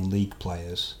European League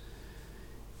players,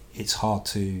 it's hard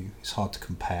to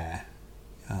compare.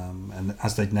 And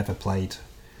as they'd never played,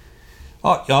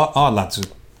 our lads,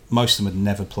 most of them had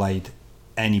never played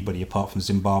anybody apart from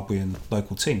Zimbabwean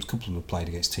local teams. A couple of them had played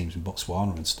against teams in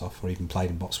Botswana and stuff, or even played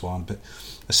in Botswana. But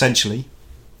essentially,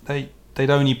 they'd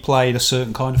only played a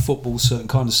certain kind of football, certain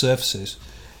kind of surfaces.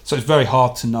 So it's very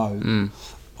hard to know.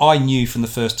 I knew from the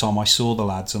first time I saw the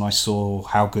lads and I saw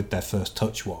how good their first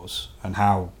touch was and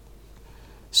how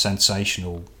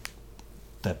sensational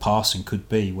their passing could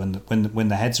be when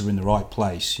the heads are in the right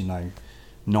place. You know,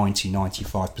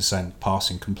 90-95%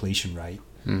 passing completion rate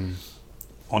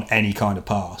on any kind of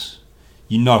pass.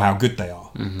 You know how good they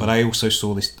are. But I also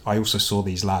saw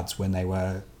these lads when they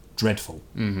were dreadful.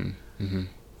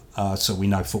 So we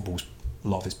know a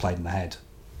lot of it's played in the head.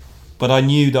 But I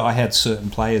knew that I had certain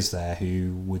players there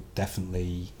who would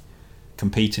definitely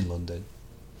compete in London.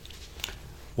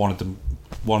 One of them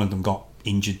got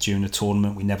injured during the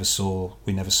tournament. We never saw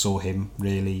him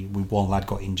really. One lad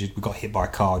got injured. We got hit by a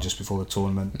car just before the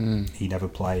tournament. He never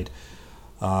played.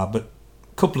 But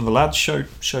a couple of the lads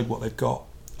showed what they've got.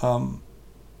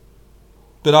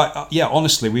 But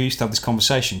honestly, we used to have this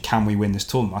conversation: can we win this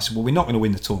tournament? I said, well, we're not going to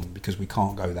win the tournament because we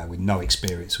can't go there with no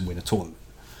experience and win a tournament,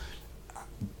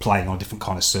 playing on a different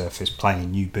kind of surface, playing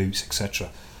in new boots, etc.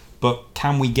 But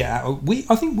can we get out?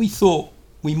 I think we thought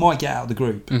we might get out of the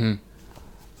group.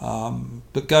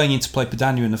 But going in to play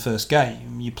Padania in the first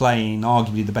game, you're playing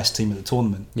arguably the best team at the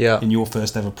tournament. In your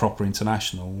first ever proper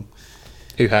international,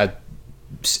 who had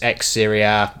ex-Serie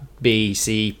A, B,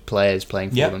 C players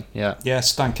playing for them.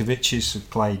 Stankovic have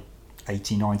played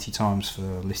 80-90 times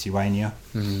for Lithuania.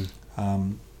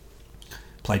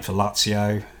 Played for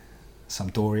Lazio,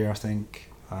 Sampdoria, I think.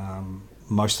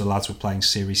 Most of the lads were playing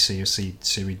Serie C or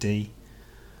Serie D.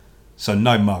 So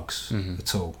no mugs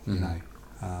at all, you know.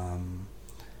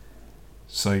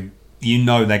 So you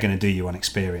know they're going to do you on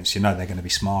experience. You know they're going to be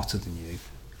smarter than you.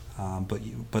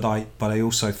 But I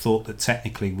also thought that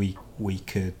technically we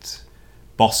could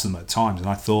boss them at times, and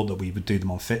I thought that we would do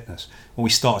them on fitness. Well, we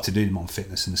started to do them on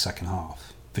fitness in the second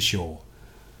half for sure.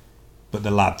 But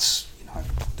the lads, you know,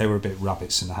 they were a bit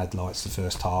rabbits in the headlights the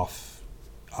first half.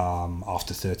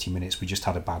 After 30 minutes, we just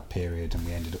had a bad period, and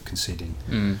we ended up conceding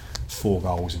 4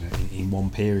 goals in one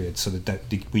period. So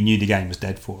we knew the game was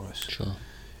dead for us. Sure.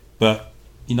 But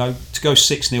you know, to go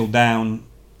 6-0 down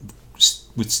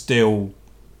with still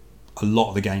a lot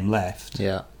of the game left.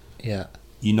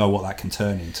 You know what that can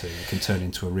turn into. It can turn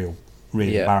into a real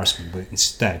embarrassment. But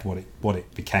instead, what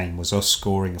it became was us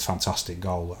scoring a fantastic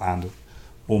goal and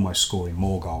almost scoring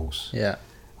more goals.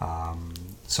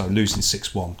 So losing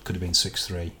 6-1 could have been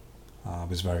 6-3.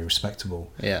 Was very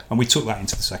respectable. And we took that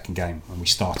into the second game, and we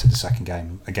started the second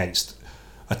game against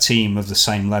a team of the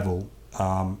same level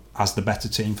as the better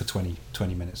team for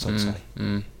 20 minutes, I'd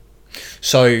say.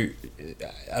 So,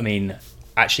 I mean,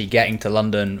 actually getting to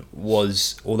London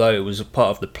was, although it was a part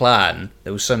of the plan,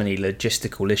 there was so many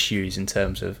logistical issues in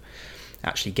terms of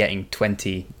actually getting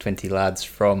 20 lads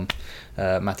from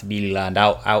Matabeleland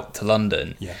out to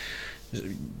London.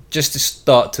 Just to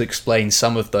start to explain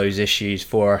some of those issues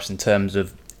for us in terms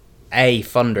of A,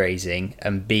 fundraising,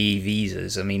 and B,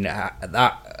 visas. I mean,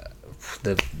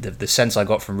 the sense I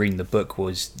got from reading the book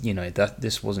was, you know, that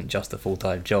this wasn't just a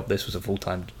full-time job. This was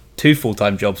two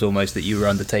full-time jobs almost that you were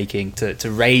undertaking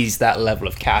to raise that level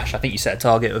of cash. I think you set a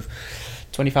target of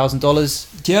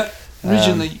 $20,000. Yeah,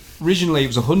 originally it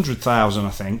was 100,000, I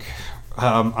think.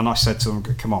 and I said to them,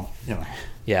 come on, you know,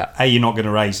 Yeah. A, you're not going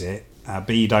to raise it.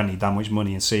 B, you don't need that much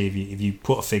money, and C, if you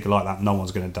put a figure like that, no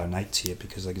one's going to donate to you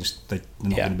because they're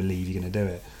not going to believe you're going to do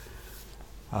it.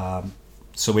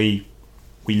 So we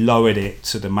lowered it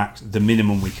to the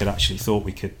minimum we could actually thought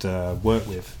we could work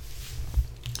with.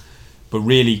 But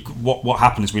really, what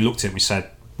happened is we looked at it and we said,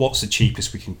 what's the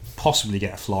cheapest we can possibly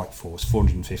get a flight for? It's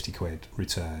 450 quid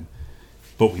return,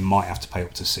 but we might have to pay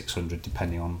up to 600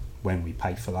 depending on when we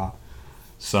pay for that.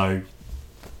 So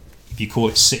if you call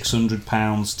it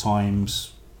 £600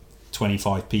 times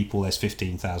 25 people, there's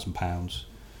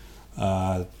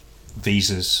 £15,000.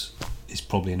 Visas is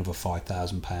probably another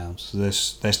 £5,000. So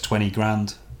there's 20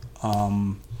 grand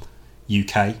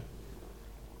UK,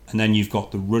 and then you've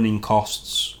got the running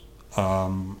costs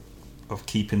of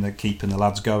keeping the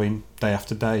lads going day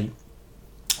after day.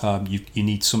 You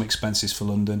need some expenses for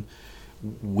London.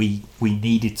 We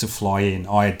needed to fly in.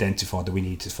 I identified that we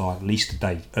needed to fly at least a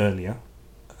day earlier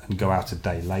and go out a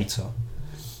day later,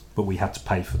 but we had to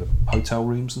pay for the hotel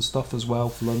rooms and stuff as well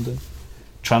for London,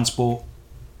 transport.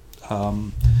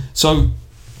 So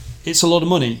it's a lot of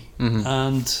money,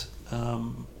 and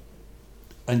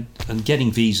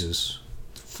getting visas,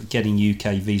 getting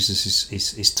UK visas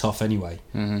is tough anyway.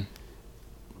 You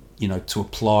know, to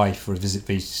apply for a visit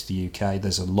visa to the UK,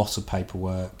 there's a lot of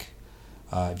paperwork.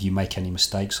 If you make any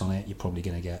mistakes on it, you're probably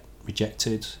going to get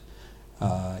rejected.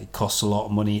 It costs a lot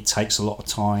of money. It takes a lot of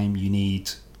time. You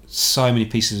need so many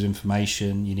pieces of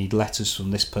information. You need letters from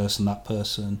this person, that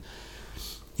person.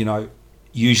 You know,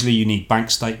 usually you need bank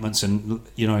statements, and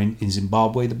you know, in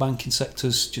Zimbabwe, the banking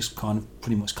sector's just kind of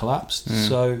pretty much collapsed.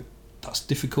 So that's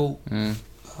difficult.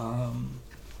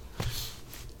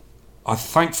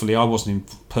 Thankfully, I wasn't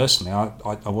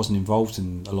involved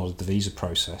in a lot of the visa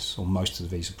process, or most of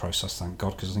the visa process. Thank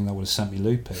God, because I think that would have sent me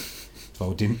loopy if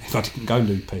I didn't go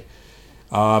loopy.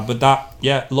 But that,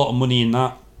 a lot of money in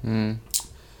that. And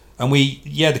the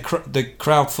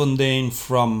crowdfunding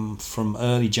from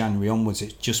early January onwards,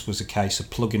 it just was a case of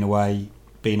plugging away,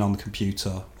 being on the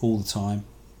computer all the time.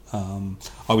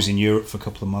 I was in Europe for a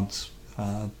couple of months,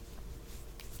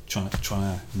 trying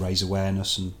to raise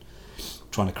awareness and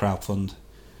trying to crowdfund.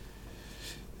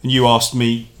 And you asked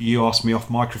me off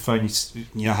microphone,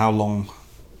 you know, how long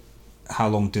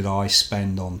did I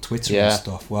spend on Twitter and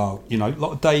stuff? Well, you know, a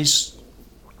lot of days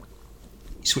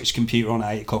you switch the computer on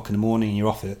at 8 o'clock in the morning and you're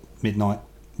off at midnight,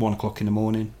 1 o'clock in the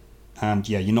morning, and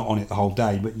you're not on it the whole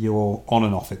day, but you're on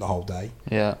and off it the whole day.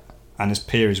 Yeah. And there's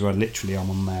periods where literally I'm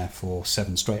on there for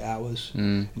 7 straight hours.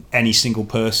 Any single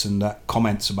person that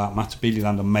comments about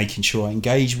Matabeleland, I'm making sure I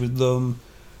engage with them,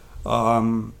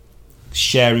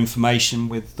 share information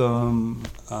with them.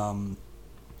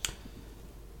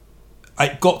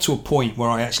 It got to a point where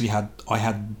I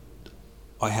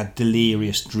had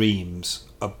delirious dreams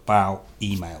about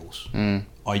emails.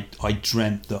 I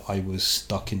dreamt that I was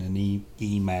stuck in an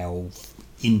email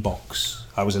inbox.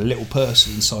 I was a little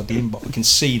person inside the inbox. I can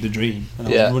see the dream, and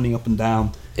I was running up and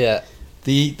down. Yeah.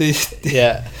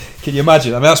 Can you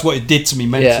imagine? I mean, that's what it did to me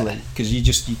mentally. Because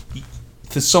you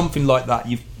for something like that,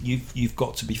 you've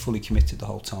got to be fully committed the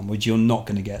whole time, or you're not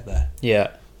going to get there.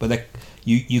 Yeah. But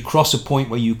you cross a point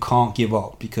where you can't give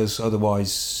up, because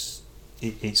otherwise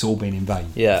it's all been in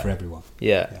vain for everyone.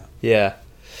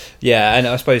 Yeah, and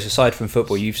I suppose aside from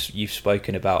football, you've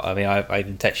spoken about. I mean, I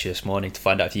even texted you this morning to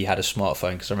find out if you had a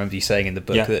smartphone, because I remember you saying in the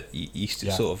book that you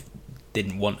sort of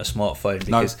didn't want a smartphone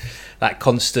because that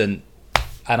constant.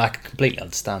 And I can completely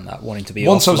understand that, wanting to be.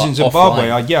 Once I was in Zimbabwe,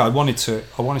 I wanted to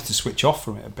switch off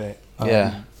from it a bit.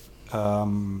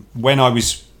 When I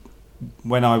was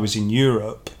in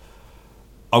Europe,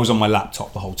 I was on my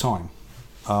laptop the whole time.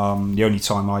 The only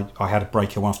time I had a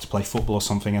break, I wanted to play football or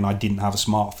something, and I didn't have a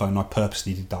smartphone. I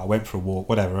purposely did that. I went for a walk,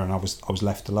 whatever, and I was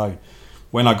left alone.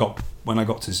 When I got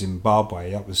to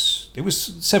Zimbabwe, it was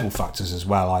several factors as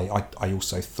well. I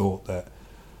also thought that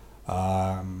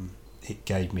it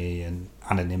gave me an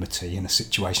anonymity in a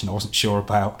situation I wasn't sure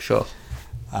about. Sure.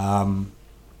 And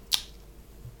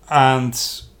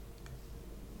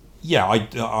yeah,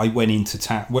 I went into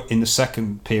town in the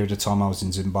second period of time I was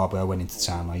in Zimbabwe. I went into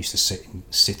town. I used to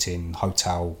sit in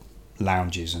hotel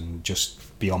lounges and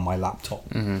just be on my laptop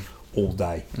all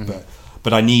day.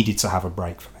 But I needed to have a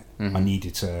break from it. I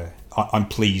needed to. I'm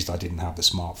pleased I didn't have the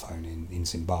smartphone in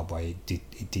Zimbabwe.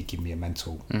 It did give me a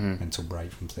mental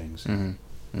break from things.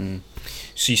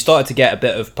 So you started to get a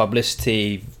bit of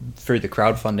publicity through the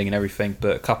crowdfunding and everything,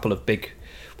 but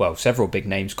several big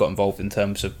names got involved in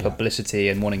terms of publicity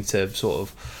and wanting to sort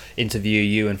of interview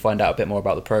you and find out a bit more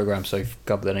about the programme. So a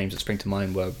couple of the names that spring to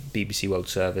mind were BBC World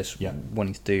Service,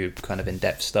 wanting to do kind of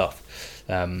in-depth stuff,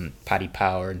 Paddy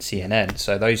Power and CNN.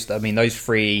 So those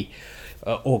three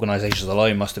organisations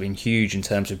alone must have been huge in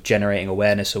terms of generating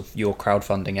awareness of your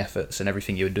crowdfunding efforts and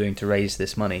everything you were doing to raise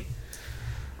this money.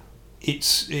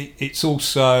 It's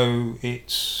also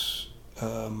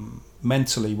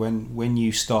mentally when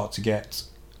you start to get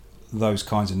those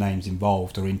kinds of names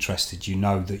involved or interested, you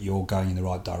know that you're going in the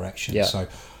right direction. Yeah. So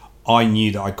I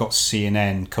knew that I got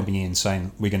CNN coming in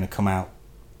saying we're going to come out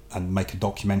and make a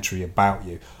documentary about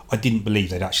you. I didn't believe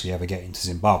they'd actually ever get into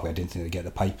Zimbabwe. I didn't think they'd get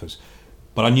the papers,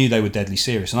 but I knew they were deadly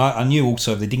serious, and I knew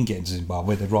also if they didn't get into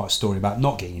Zimbabwe, they'd write a story about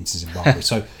not getting into Zimbabwe.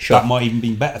 So Sure. that might even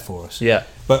been better for us. Yeah.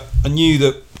 But I knew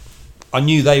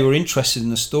they were interested in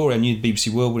the story. I knew the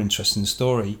BBC World were interested in the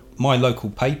story. My local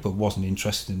paper wasn't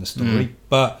interested in the story,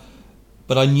 but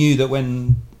I knew that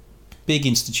when big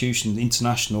institutions,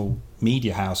 international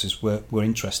media houses were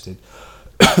interested,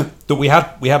 that we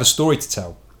had a story to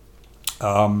tell.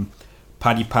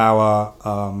 Paddy Power,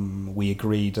 we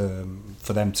agreed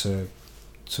for them to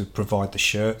provide the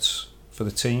shirts for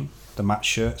the team, the match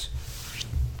shirts,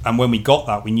 and when we got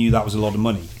that, we knew that was a lot of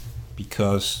money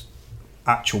because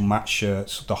actual match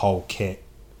shirts, the whole kit,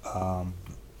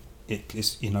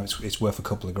 it's worth a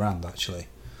couple of grand actually.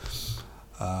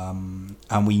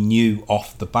 And we knew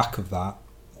off the back of that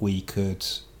we could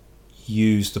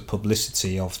use the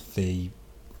publicity of the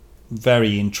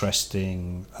very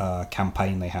interesting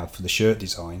campaign they had for the shirt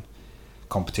design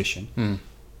competition.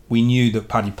 We knew that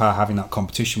Paddy Power having that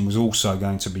competition was also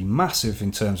going to be massive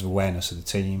in terms of awareness of the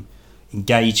team,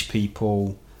 engage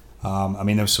people. There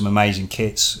were some amazing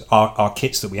kits. Our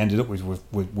kits that we ended up with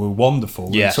were wonderful.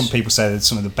 Yes. Some people say they're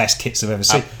some of the best kits I've ever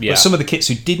seen. Yeah. But some of the kits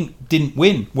who didn't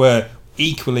win were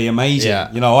equally amazing.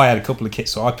 Yeah. You know, I had a couple of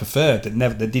kits that I preferred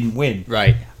that didn't win.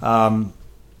 Right.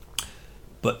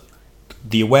 But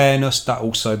the awareness that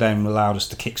also then allowed us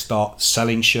to kickstart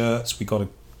selling shirts. We got a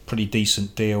pretty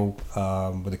decent deal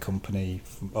with a company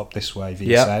from up this way,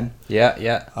 VSN. Yeah.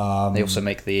 They also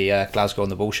make the Glasgow on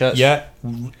the Ball shirts. Yeah,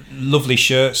 lovely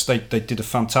shirts. They did a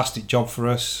fantastic job for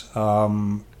us.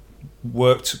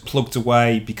 Plugged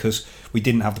away because we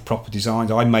didn't have the proper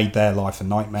designs. I made their life a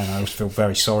nightmare, and I always feel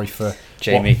very sorry for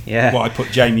Jamie. what I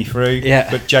put Jamie through. Yeah.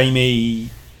 But Jamie,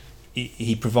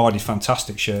 he provided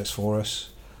fantastic shirts for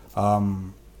us.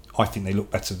 I think they look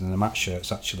better than the match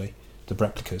shirts actually, the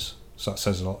replicas. So that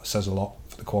says a lot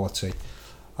for the quality.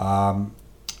 And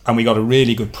we got a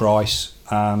really good price,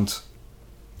 and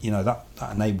that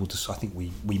enabled us. I think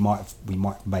we might have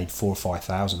made 4,000 or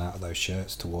 5,000 out of those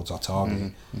shirts towards our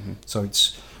target. Mm-hmm. So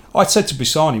I'd said to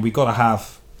Busani, we got to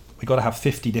have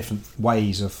 50 different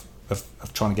ways of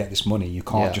trying to get this money. You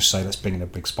can't just say let's bring in a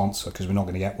big sponsor because we're not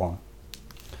going to get one.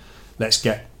 Let's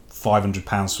get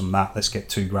 £500 from that. Let's get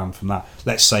 £2,000 from that.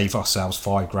 Let's save ourselves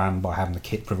 £5,000 by having the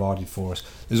kit provided for us.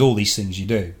 There's all these things you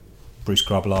do. Bruce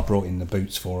Grobbelaar brought in the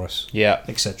boots for us. Yeah.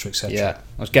 Etc. Yeah.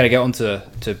 I was going to get on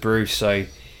to Bruce. So,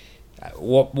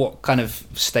 what kind of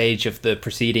stage of the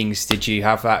proceedings did you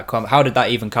have that come? How did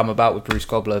that even come about with Bruce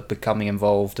Grobbelaar becoming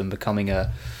involved and becoming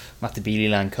a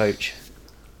Matabeleland coach?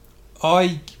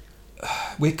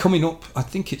 We're coming up. I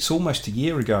think it's almost a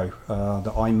year ago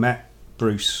that I met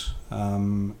Bruce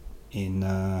in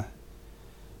a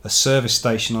service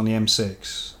station on the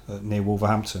M6 near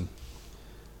Wolverhampton.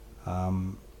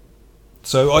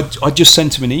 So I just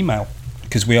sent him an email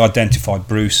because we identified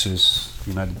Bruce as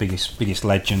the biggest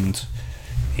legend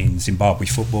in Zimbabwe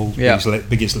football,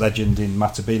 biggest legend in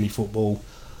Matabele football,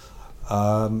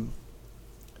 and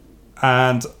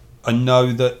I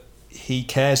know that he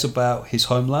cares about his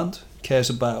homeland, cares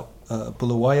about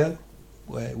Bulawayo,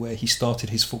 where he started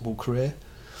his football career.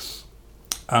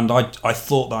 And I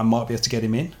thought that I might be able to get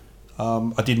him in.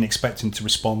 I didn't expect him to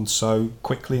respond so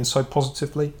quickly and so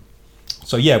positively.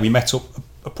 So yeah, we met up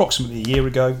approximately a year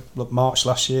ago, March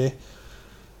last year,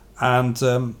 and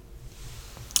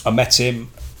I met him,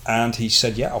 and he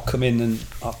said, "Yeah, I'll come in and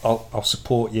I'll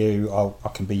support you. I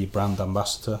can be your brand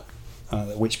ambassador."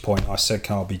 At which point I said,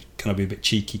 "Can I be a bit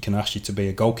cheeky? Can I ask you to be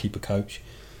a goalkeeper coach?"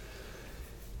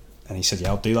 And he said, "Yeah,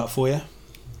 I'll do that for you."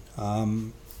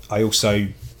 I also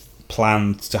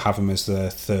planned to have him as the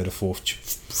third or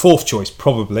fourth choice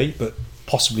probably, but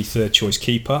possibly third choice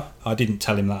keeper. I didn't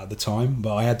tell him that at the time,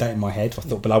 but I had that in my head. I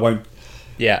thought, but I won't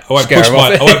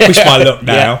push my luck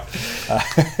now.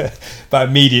 But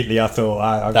immediately I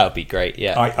thought that would be great.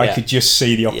 Yeah, I could just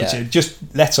see the opportunity. Yeah.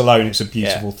 Just let alone it's a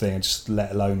beautiful thing, and just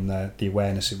let alone the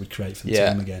awareness it would create for the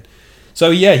team again. So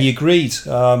yeah, he agreed.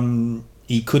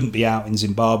 He couldn't be out in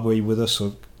Zimbabwe with us,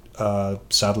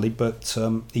 sadly, but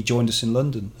he joined us in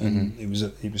London, and it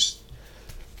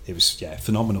was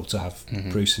phenomenal to have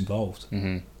Bruce involved.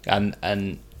 And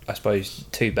I suppose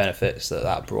two benefits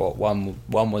that brought.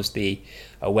 One was the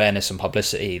awareness and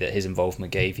publicity that his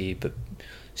involvement gave you, but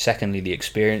secondly, the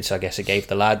experience I guess it gave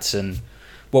the lads. And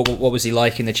what was he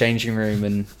like in the changing room,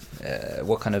 and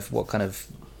what kind of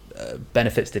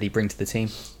benefits did he bring to the team?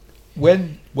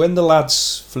 When the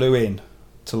lads flew in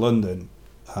to London,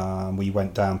 we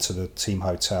went down to the team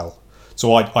hotel.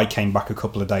 So I came back a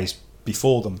couple of days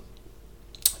before them.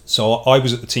 So I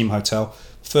was at the team hotel.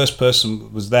 First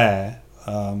person was there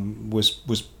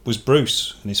was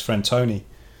Bruce and his friend Tony,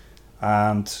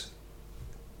 and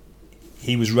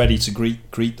he was ready to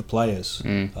greet the players.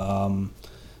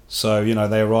 So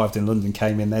they arrived in London,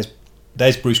 came in.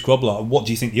 There's Bruce Grobbelaar. What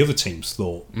do you think the other teams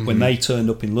thought when they turned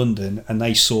up in London and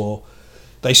they saw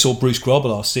Bruce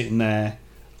Grobbelaar sitting there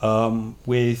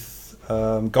with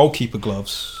goalkeeper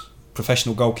gloves,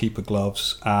 professional goalkeeper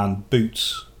gloves, and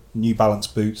boots, New Balance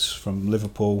boots from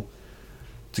Liverpool,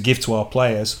 to give to our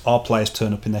players. Our players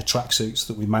turn up in their tracksuits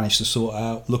that we managed to sort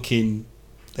out, looking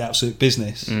the absolute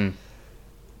business.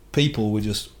 People were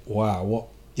just, wow, what,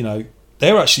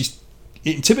 they were actually,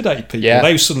 it intimidated people. Yeah.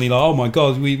 They were suddenly like, oh my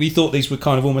God, we thought these were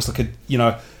kind of almost like a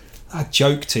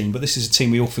joke team, but this is a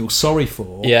team we all feel sorry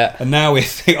for. Yeah. And now we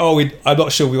think, I'm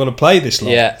not sure we want to play this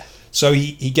long. Yeah. So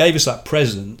he gave us that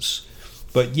presence,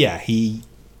 but yeah, he's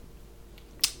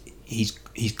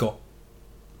got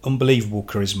unbelievable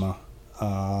charisma.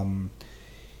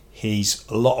 He's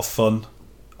a lot of fun.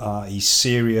 He's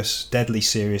serious, deadly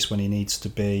serious when he needs to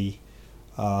be.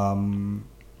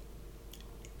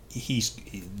 He's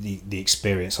the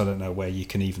experience. I don't know where you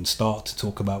can even start to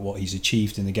talk about what he's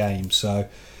achieved in the game. So,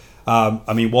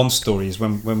 one story is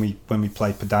when we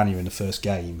played Padania in the first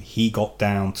game, he got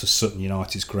down to Sutton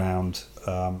United's ground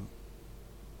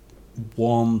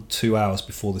 1-2 hours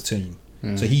before the team.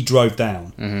 So he drove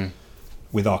down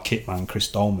with our kit man Chris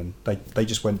Dolman. They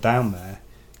just went down there,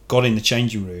 got in the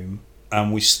changing room,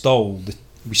 and we stole the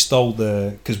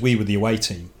because we were the away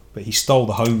team, but he stole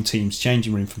the home team's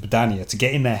changing room from Padania to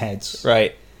get in their heads.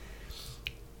 Right.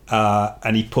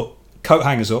 And he put coat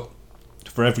hangers up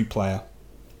for every player,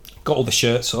 got all the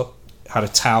shirts up, had a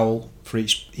towel for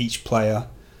each player.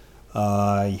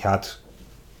 He had a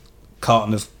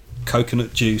carton of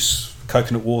coconut juice,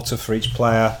 coconut water for each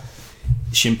player,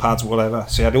 shin pads, whatever.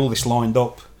 So he had all this lined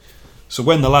up. So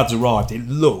when the lads arrived, it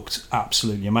looked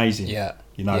absolutely amazing. Yeah.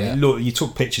 You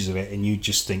took pictures of it and you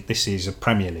just think this is a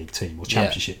Premier League team or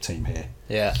Championship team here.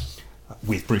 Yeah.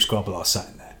 With Bruce Grobbelaar sat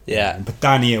in there. Yeah. And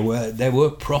Padania they were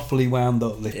properly wound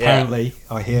up. Apparently,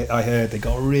 I heard they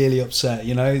got really upset.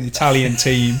 The Italian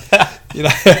team.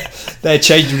 Their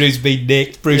changing room's been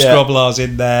nicked. Bruce Grobbelaar's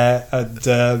in there,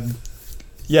 and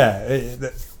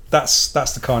that's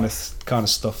the kind of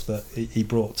stuff that he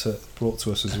brought to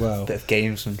us as well. Bit of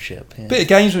gamesmanship. Yeah. Bit of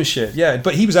gamesmanship, yeah.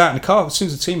 But he was out in the car as soon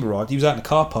as the team arrived. He was out in the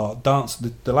car park,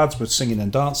 the lads were singing and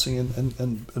dancing,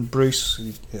 and Bruce,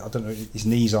 I don't know, his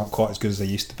knees aren't quite as good as they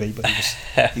used to be, but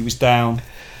he was down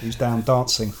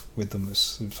dancing with them. It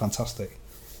was fantastic.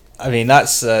 I mean,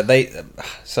 that's they.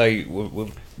 So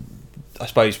I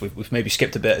suppose we've maybe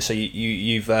skipped a bit. So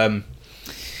you've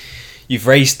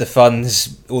raised the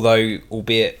funds, although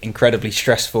albeit incredibly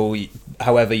stressful.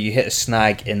 However, you hit a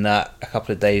snag in that a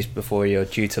couple of days before you're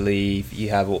due to leave, you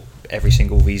have every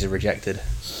single visa rejected,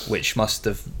 which must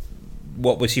have...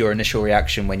 What was your initial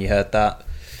reaction when you heard that?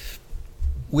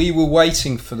 We were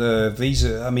waiting for the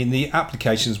visa. I mean, the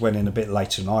applications went in a bit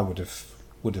later than I would have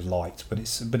liked, but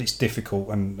it's difficult,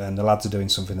 and the lads are doing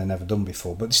something they've never done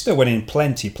before. But they still went in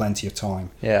plenty of time.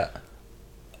 Yeah.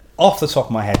 Off the top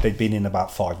of my head, they'd been in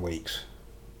about 5 weeks.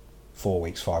 4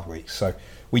 weeks, 5 weeks. So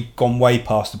we'd gone way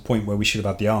past the point where we should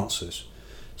have had the answers.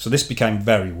 So this became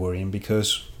very worrying,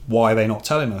 because why are they not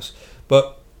telling us?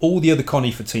 But all the other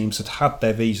CONIFA teams had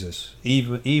their visas.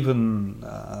 Even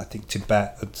I think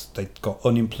Tibet, they'd got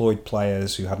unemployed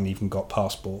players who hadn't even got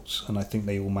passports, and I think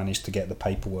they all managed to get the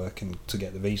paperwork and to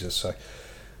get the visas. So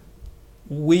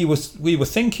we were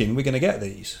thinking we're going to get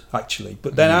these, actually.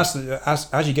 But then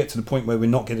as you get to the point where we're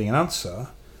not getting an answer,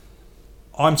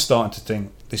 I'm starting to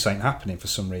think this ain't happening for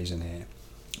some reason here.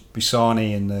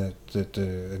 Bisani and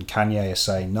and Kanye are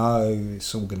saying no,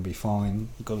 it's all going to be fine.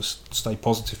 You've got to stay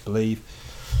positive, believe.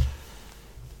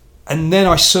 And then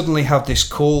I suddenly have this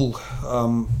call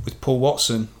with Paul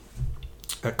Watson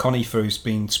at CONIFA, who's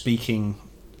been speaking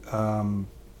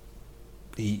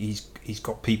he's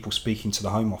got people speaking to the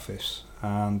Home Office,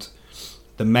 and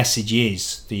the message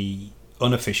is the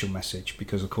unofficial message,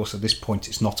 because of course at this point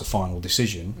it's not a final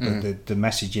decision, but the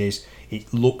message is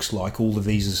it looks like all the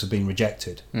visas have been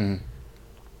rejected. And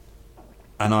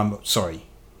I'm sorry,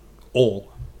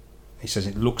 all. He says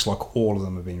it looks like all of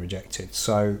them have been rejected.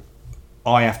 So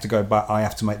I have to go back, I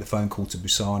have to make the phone call to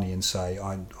Busani and say,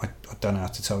 I don't know how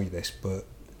to tell you this, but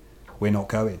we're not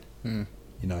going, you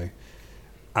know.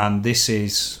 And this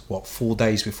is, 4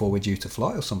 days before we're due to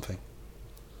fly or something.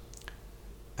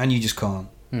 And you just can't.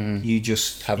 You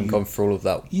just haven't gone through all of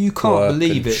that. You can't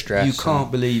believe it. You can't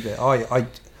believe it.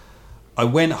 I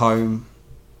went home.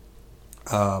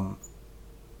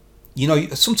 You know,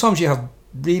 sometimes you have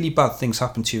really bad things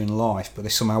happen to you in life, but they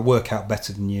somehow work out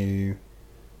better than you.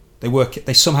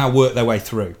 They somehow work their way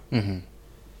through. And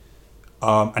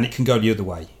it can go the other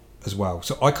way as well.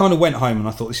 So I kind of went home and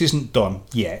I thought, this isn't done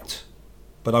yet.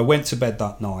 But I went to bed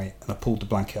that night and I pulled the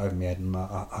blanket over my head, and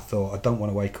I thought, I don't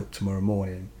want to wake up tomorrow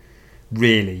morning,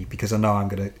 really, because I know I'm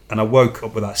going to... And I woke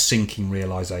up with that sinking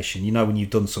realisation. You know when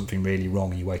you've done something really wrong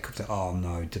and you wake up to, oh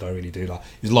no, did I really do that?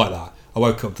 It was like that. I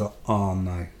woke up to, oh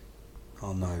no,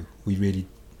 we're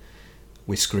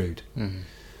screwed.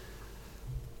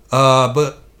 But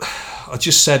I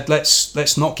just said,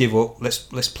 let's not give up.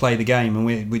 Let's play the game, and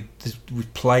we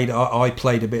played. I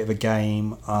played a bit of a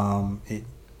game.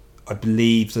 I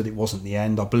believed that it wasn't the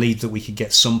end. I believed that we could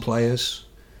get some players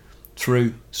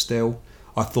through still.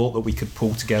 I thought that we could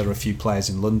pull together a few players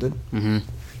in London.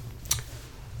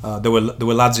 There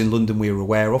were lads in London we were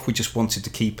aware of. We just wanted to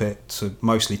keep it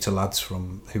mostly to lads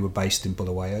who were based in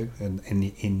Bulawayo and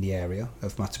in the area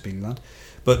of Matabeleland.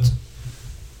 But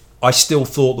I still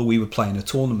thought that we were playing a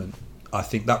tournament. I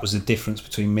think that was the difference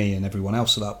between me and everyone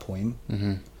else at that point.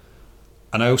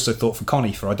 And I also thought for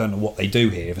Connie, I don't know what they do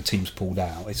here if a team's pulled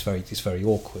out. It's very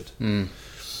awkward.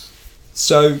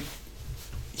 So,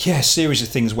 yeah, a series of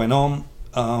things went on.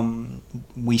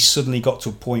 We suddenly got to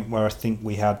a point where I think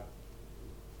we had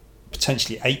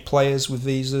potentially 8 players with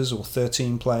visas, or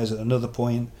 13 players at another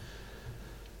point.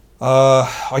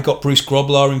 I got Bruce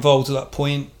Grobler involved at that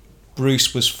point.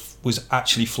 Bruce was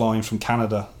actually flying from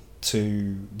Canada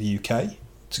to the UK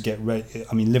to get ready.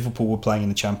 I mean, Liverpool were playing in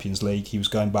the Champions League. He was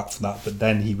going back for that, but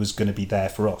then he was going to be there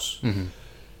for us.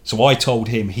 So I told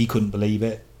him, he couldn't believe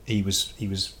it. He was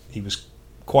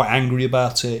quite angry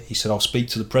about it. He said, I'll speak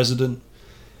to the president.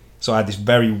 So I had this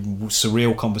very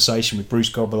surreal conversation with Bruce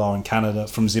Grobler in Canada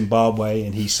from Zimbabwe,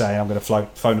 and he's saying, I'm going to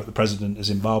phone up the president of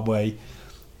Zimbabwe.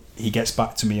 He gets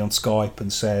back to me on Skype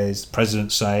and says, the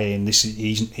president's saying this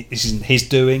isn't his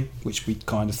doing, which we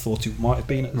kind of thought it might have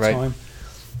been at the time.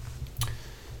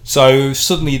 So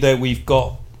suddenly there we've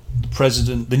got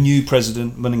the new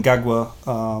president,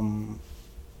 Mnangagwa,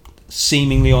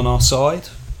 seemingly on our side.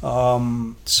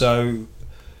 So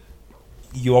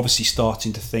you're obviously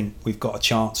starting to think we've got a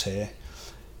chance here,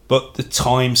 but the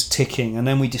time's ticking, and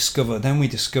then we discover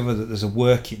that there's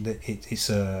it's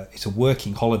a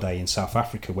working holiday in South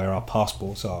Africa where our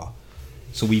passports are.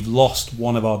 So we've lost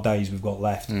one of our days we've got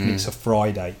left, and it's a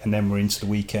Friday, and then we're into the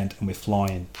weekend and we're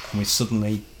flying, and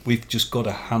we've just got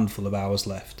a handful of hours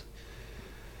left.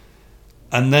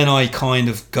 And then I kind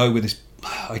of go with this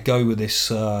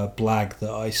blag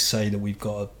that I say that we've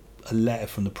got a letter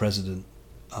from the president.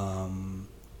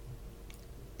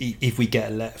 If we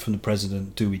get a letter from the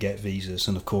president, do we get visas?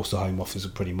 And of course the Home Office are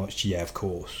pretty much, yeah, of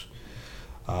course.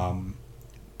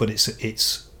 But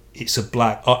it's a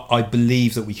black. I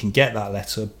believe that we can get that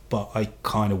letter, but I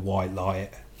kind of white lie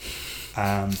it.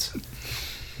 And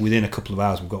within a couple of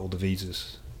hours, we've got all the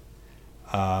visas.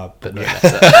 But no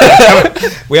letter.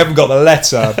 We haven't got the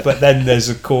letter, but then there's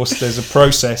a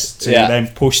process to then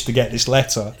push to get this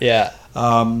letter.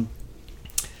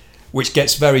 Which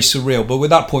gets very surreal. But at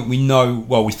that point, we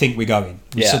think we're going.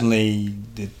 Suddenly,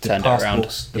 the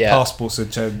passports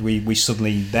are. We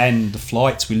suddenly then the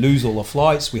flights. We lose all the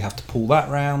flights. We have to pull that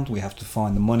round. We have to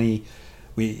find the money.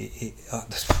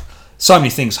 So many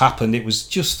things happened. It was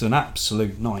just an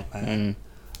absolute nightmare.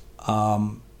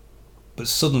 But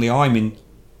suddenly,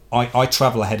 I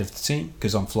travel ahead of the team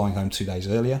because I'm flying home 2 days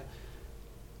earlier.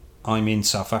 I'm in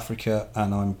South Africa,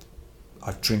 and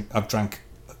I've drank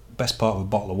best part of a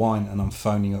bottle of wine, and I'm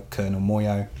phoning up Colonel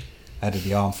Moyo, head of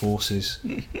the armed forces,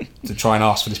 to try and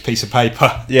ask for this piece of paper.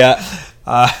 Thank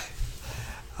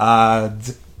God I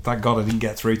didn't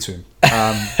get through to him.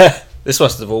 This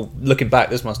must have looking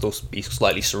back, this must also be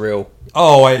slightly surreal.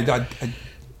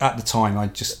 At the time, I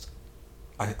just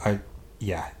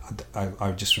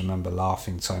remember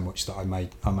laughing so much that I made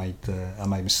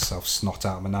myself snot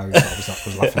out of my nose. I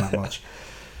was laughing that much.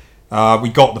 We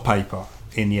got the paper.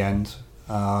 in the end.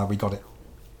 We got it,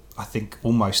 I think,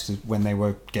 almost when they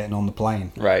were getting on the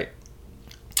plane. Right.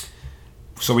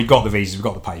 So we got the visas, we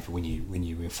got the paper. We knew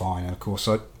we were fine. And of course,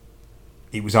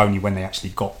 it was only when they actually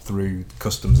got through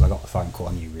customs I got the phone call.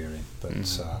 I knew we were in.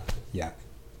 But yeah,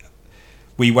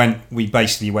 we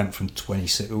basically went from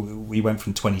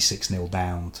 26-0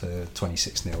 down to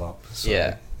 26-0 up. So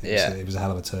it was a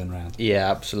hell of a turnaround.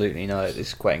 Yeah, absolutely. No,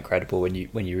 it's quite incredible when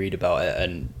you read about it,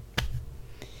 and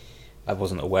I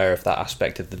wasn't aware of that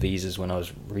aspect of the visas when I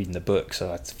was reading the book.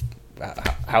 So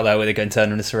how they were going to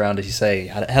turn this around, as you say,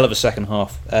 had a hell of a second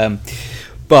half.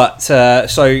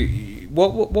 So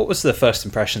what was the first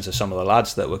impressions of some of the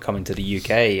lads that were coming to the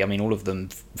UK? I mean, all of them,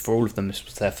 this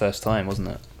was their first time, wasn't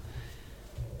it?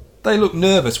 They looked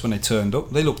nervous when they turned up.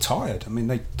 They looked tired. I mean,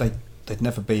 they'd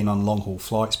never been on long haul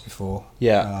flights before.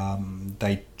 Yeah.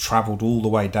 They travelled all the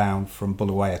way down from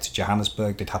Bulawayo to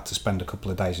Johannesburg. They'd had to spend a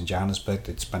couple of days in Johannesburg.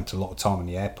 They'd spent a lot of time in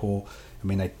the airport. I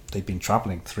mean, they'd been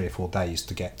travelling 3 or 4 days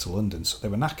to get to London, so they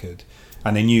were knackered.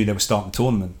 And they knew they were starting the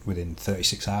tournament within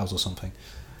 36 hours or something.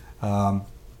 And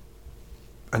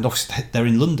obviously they're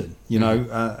in London,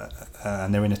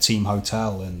 and they're in a team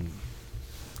hotel, and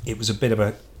it was a bit of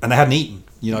a... And they hadn't eaten,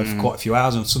 for quite a few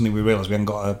hours, and suddenly we realised we hadn't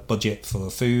got a budget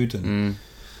for food, and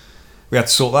we had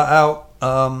to sort that out.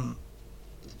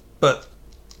 But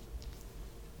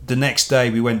the next day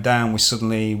we went down,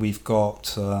 we've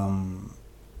got...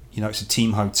 it's a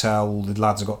team hotel. The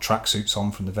lads have got tracksuits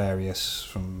on from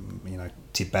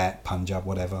Tibet, Punjab,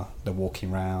 whatever. They're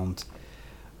walking around.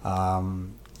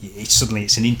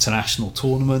 It's an international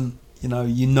tournament.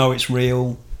 It's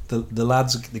real. The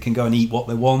lads, they can go and eat what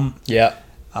they want. Yeah.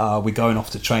 We're going off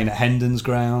to train at Hendon's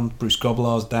ground. Bruce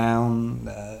Grobbelaar's down.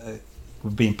 We're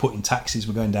being put in taxis.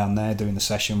 We're going down there doing the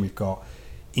session. We've got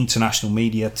international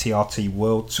media, TRT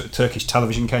World, Turkish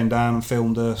television came down and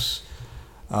filmed us.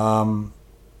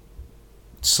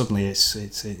 Suddenly it's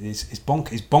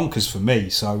bonkers for me.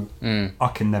 So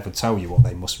I can never tell you what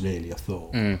they must really have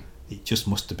thought. It just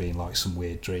must have been like some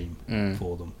weird dream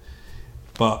for them.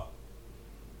 But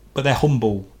they're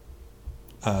humble,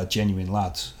 genuine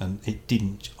lads, and it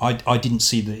didn't. I didn't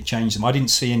see that it changed them. I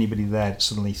didn't see anybody there that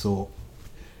suddenly thought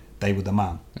they were the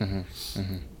man.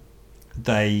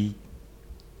 They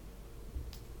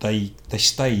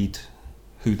stayed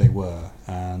who they were,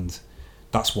 and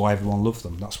that's why everyone loved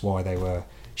them. That's why they were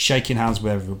shaking hands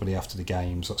with everybody after the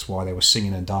games. That's why they were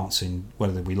singing and dancing,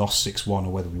 whether we lost 6-1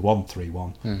 or whether we won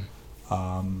 3-1.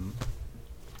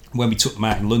 When we took them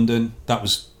out in London, that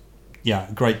was a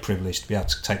great privilege to be able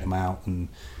to take them out and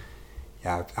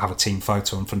have a team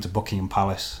photo in front of Buckingham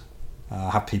Palace.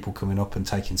 Have people coming up and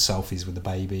taking selfies with the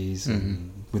babies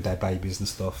and with their babies and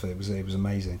stuff. It was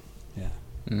amazing. Yeah.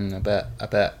 I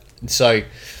bet. So,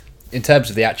 in terms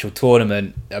of the actual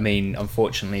tournament, I mean,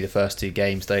 unfortunately, the first 2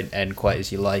 games don't end quite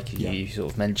as you like. You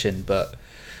sort of mentioned, but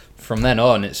from then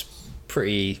on, it's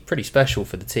pretty special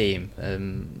for the team.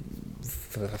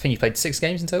 I think you played 6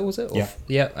 games in total, was it?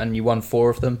 Yeah, and you won 4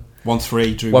 of them. Won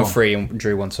 3, drew 1. 3 and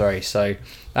drew 1. Sorry. So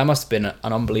that must have been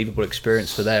an unbelievable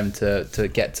experience for them to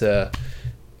get to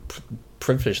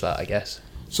privilege that, I guess.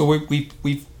 So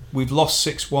we've lost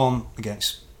 6-1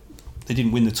 against. They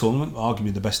didn't win the tournament,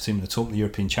 arguably the best team in the tournament, the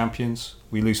European champions.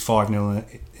 We lose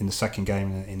 5-0 in the second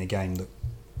game, in a game that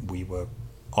we were,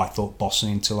 I thought,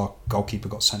 bossing until our goalkeeper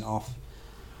got sent off.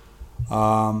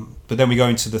 But then we go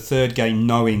into the third game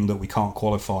knowing that we can't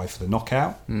qualify for the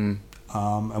knockout. And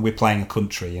we're playing a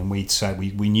country, and we'd said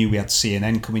we knew we had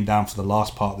CNN coming down for the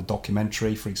last part of the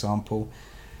documentary, for example.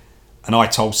 And I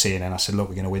told CNN, I said, look,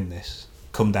 we're going to win this.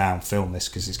 Come down, film this,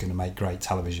 because it's going to make great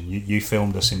television. You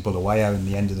filmed us in Bulawayo, and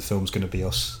the end of the film's going to be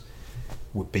us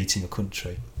beating a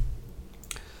country.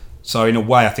 So in a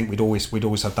way, I think we'd always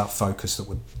had that focus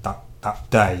that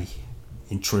day,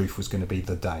 in truth, was going to be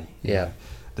the day. Yeah.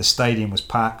 The stadium was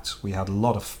packed. We had a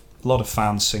lot of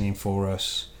fans singing for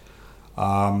us.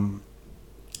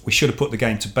 We should have put the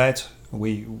game to bed.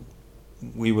 We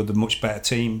were the much better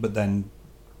team, but then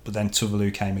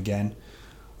Tuvalu came again.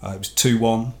 It was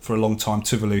 2-1 for a long time.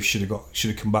 Tuvalu should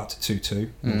have come back to 2-2.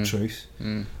 In truth,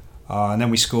 and then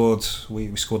we scored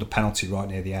a penalty right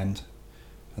near the end,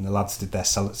 and the lads did their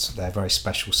very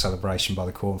special celebration by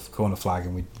the corner flag,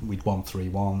 and we'd won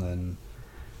 3-1. And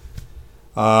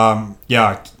I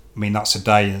mean, that's a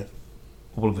day that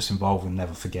all of us involved will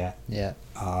never forget. Yeah.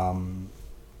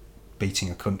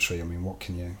 Beating a country. I mean, what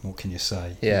can you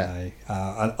say? Yeah.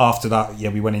 And after that,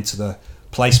 we went into the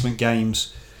placement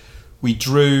games. We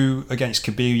drew against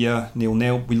Kabuya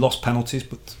 0-0. We lost penalties,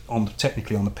 but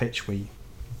technically on the pitch we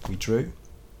drew.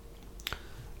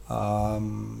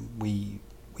 We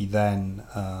then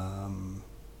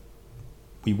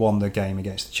we won the game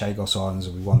against the Chagos Islands,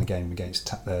 and we won the game against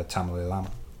Tamil Eelam.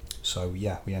 So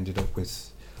yeah, we ended up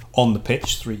with, on the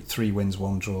pitch, three wins,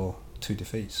 1 draw, 2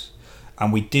 defeats,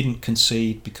 and we didn't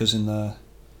concede because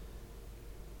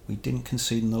we didn't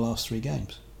concede in the last 3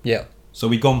 games. Yeah. So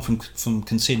we've gone from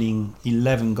conceding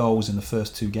 11 goals in the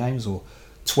first 2 games, or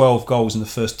 12 goals in the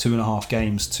first 2.5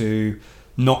 games, to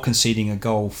not conceding a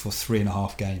goal for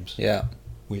 3.5 games. Yeah.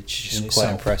 Which is quite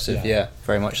impressive. Yeah,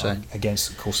 very much so. Against,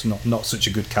 of course, not such a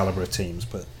good calibre of teams,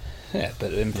 but yeah,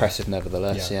 but impressive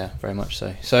nevertheless. Yeah, very much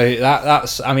so. So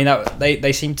that's, I mean,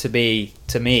 they seem to be,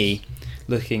 to me,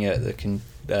 looking at the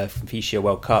Confucia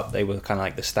World Cup, they were kind of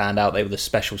like the standout. They were the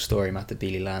special story,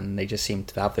 Matabeleland. They just seemed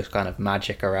to have this kind of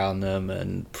magic around them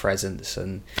and presence,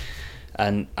 and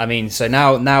I mean, so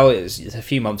now it's a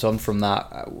few months on from that.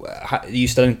 Are you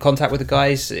still in contact with the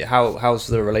guys? How's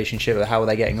the relationship? How are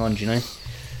they getting on? Do you know?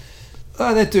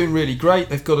 They're doing really great.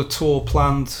 They've got a tour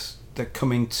planned. They're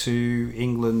coming to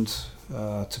England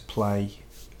to play,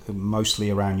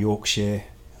 mostly around Yorkshire.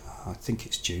 I think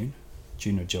it's June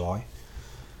or July.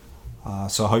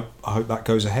 So I hope that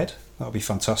goes ahead. That'll be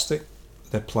fantastic.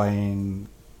 They're playing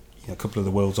a couple of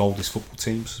the world's oldest football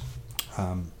teams.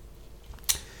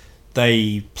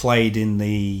 They played in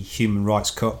the Human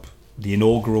Rights Cup, the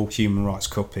inaugural Human Rights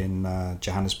Cup in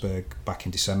Johannesburg back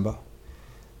in December.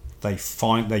 They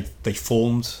formed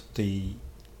the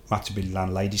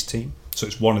Matabeleland ladies team, so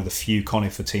it's one of the few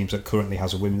Conifer teams that currently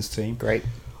has a women's team. Great.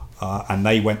 And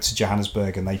they went to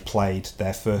Johannesburg and they played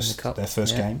their first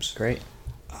games. Great.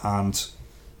 And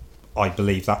I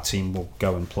believe that team will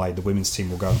go and play. The women's team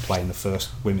will go and play in the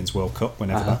first Women's World Cup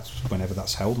whenever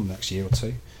that's held in the next year or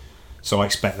 2. So I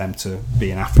expect them to be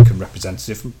an African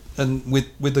representative, and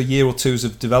with a year or 2's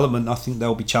of development, I think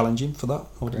they'll be challenging for that,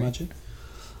 I would imagine.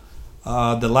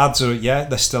 The lads are,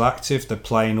 they're still active. They're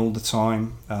playing all the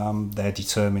time. They're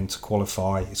determined to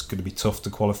qualify. It's going to be tough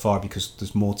to qualify because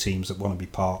there's more teams that want to be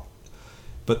part.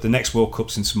 But the next World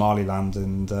Cup's in Somaliland,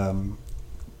 and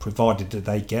provided that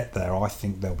they get there, I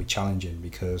think they'll be challenging,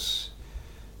 because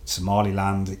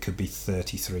Somaliland, it could be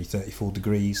 33, 34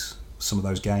 degrees some of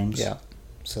those games. Yeah.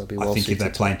 So I think if they're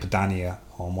playing Padania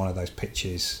on one of those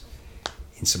pitches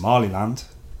in Somaliland,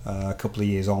 a couple of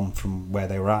years on from where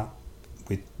they were at,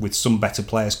 with some better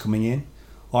players coming in,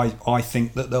 I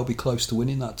think that they'll be close to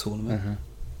winning that tournament. Mm-hmm.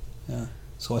 Yeah.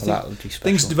 So I think that would be special.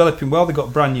 Things are developing well. They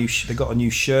got they got a new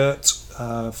shirt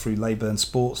through Leyburn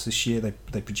Sports this year.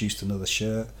 They produced another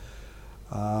shirt.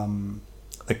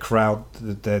 The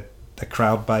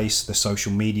crowd base, the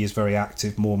social media is very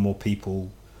active. More and more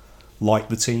people like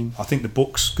the team. I think the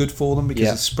book's good for them because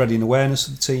it's spreading awareness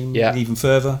of the team even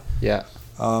further. Yeah.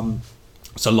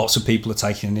 So lots of people are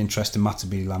taking an interest in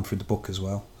Matabeleland through the book as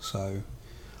well. So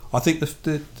I think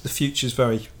the future is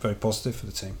very, very positive for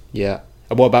the team. Yeah.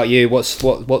 And what about you?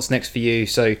 What's next for you?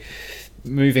 So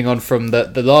moving on from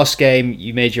the last game,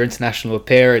 you made your international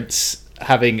appearance.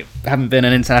 Having been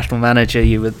an international manager,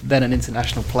 you were then an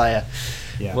international player.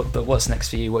 Yeah. But what's next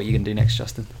for you? What are you going to do next,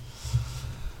 Justin?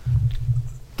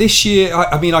 This year,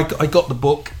 I got the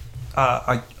book.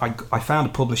 I found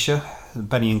a publisher,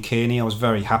 Benny and Kearney. I was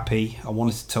very happy. I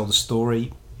wanted to tell the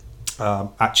story.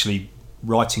 Actually,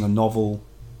 writing a novel,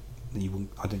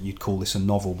 you'd call this a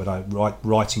novel, but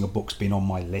writing a book's been on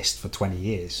my list for 20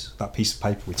 years. That piece of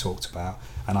paper we talked about,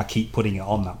 and I keep putting it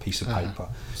on that piece of paper.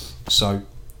 So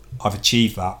I've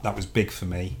achieved that. That was big for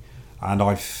me, and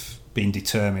I've been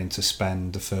determined to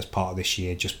spend the first part of this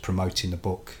year just promoting the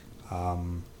book.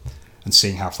 And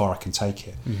seeing how far I can take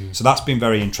it. Mm-hmm. So that's been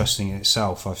very interesting in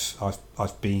itself.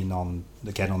 I've been on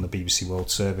the BBC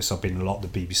World Service. I've been a lot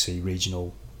of the BBC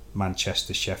regional,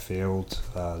 Manchester, Sheffield,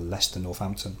 Leicester,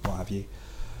 Northampton, what have you.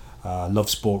 Love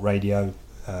Sport Radio,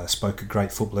 spoke at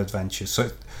Great Football Adventures.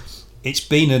 So it's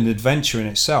been an adventure in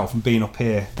itself, and being up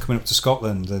here, coming up to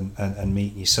Scotland and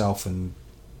meeting yourself, and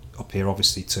up here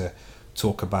obviously to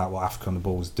talk about what Africa on the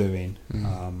Ball was doing.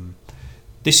 Mm.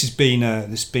 This has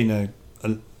been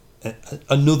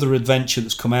another adventure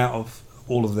that's come out of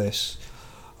all of this.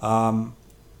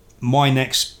 My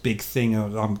next big thing,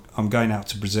 I'm going out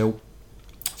to Brazil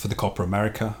for the Copa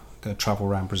America. I'm going to travel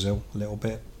around Brazil a little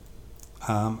bit,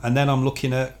 and then I'm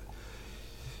looking at,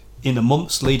 in the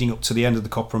months leading up to the end of the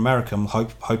Copa America, I'm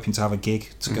hoping to have a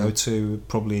gig to go to,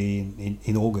 probably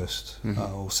in August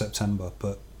or September.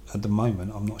 But at the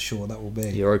moment, I'm not sure what that will be.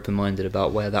 You're open-minded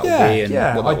about where that will be and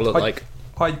what that will look like.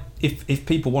 If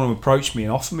people want to approach me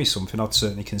and offer me something, I'd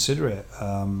certainly consider it.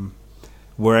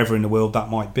 Wherever in the world that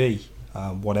might be,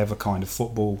 whatever kind of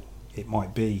football it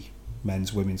might be,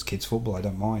 men's, women's, kids football, I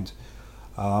don't mind.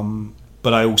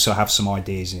 But I also have some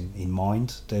ideas in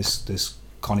mind. There's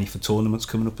Conifer tournaments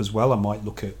coming up as well. I might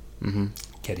look at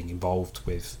getting involved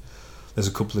with. There's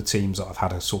a couple of teams that I've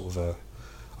had a sort of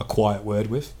a quiet word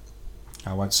with.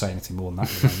 I won't say anything more than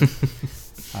that at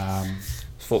the moment.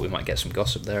 Thought we might get some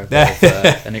gossip there about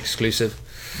an exclusive.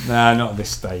 No, not at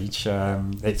this stage.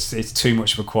 It's too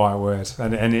much of a quiet word,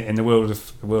 and in the world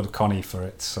of Connie, for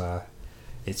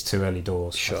it's too early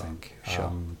doors. Sure. I think.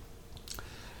 Sure.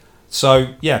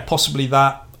 So yeah, possibly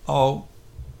that. Oh,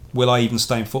 will I even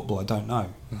stay in football? I don't know.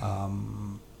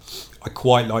 I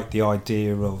quite like the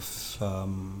idea of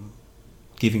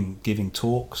giving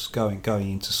talks, going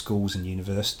into schools and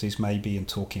universities maybe, and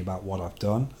talking about what I've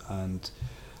done. And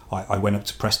I went up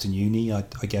to Preston Uni. I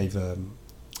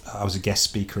was a guest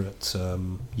speaker at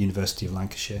University of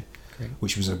Lancashire,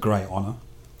 which was a great honour,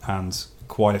 and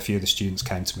quite a few of the students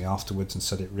came to me afterwards and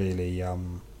said it really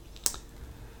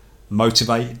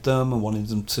motivated them and wanted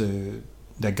them to.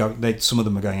 Some of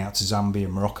them are going out to Zambia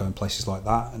and Morocco and places like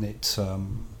that, and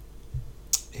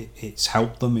it's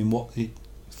helped them in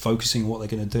focusing on what they're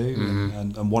going to do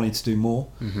and wanting to do more.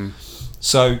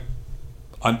 So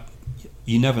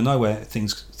you never know where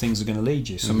things are going to lead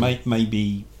you. So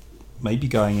maybe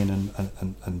going in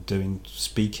and doing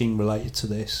speaking related to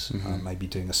this, maybe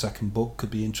doing a second book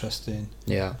could be interesting.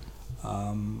 Yeah.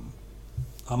 I'm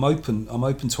open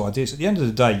to ideas. At the end of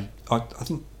the day, I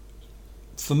think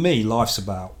for me, life's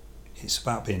about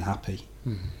being happy.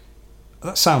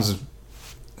 That sounds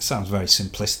very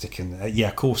simplistic, and yeah,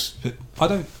 of course,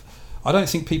 but I don't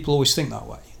think people always think that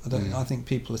way. I think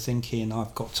people are thinking,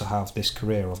 I've got to have this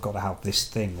career, I've got to have this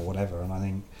thing or whatever. And I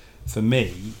think for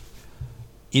me,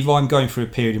 if I'm going through a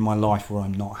period in my life where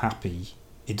I'm not happy,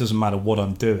 it doesn't matter what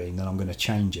I'm doing, then I'm going to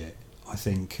change it. I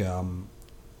think at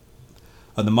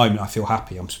the moment I feel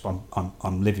happy.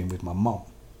 I'm living with my mum,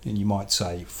 and you might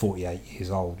say 48 years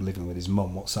old living with his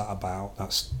mum, what's that about?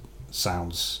 That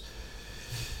sounds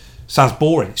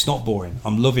boring. It's not boring.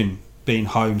 I'm loving being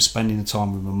home, spending the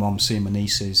time with my mum, seeing my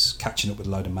nieces, catching up with a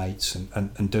load of mates,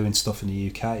 and doing stuff in the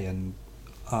UK. And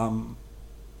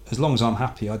as long as I'm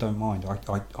happy, I don't mind.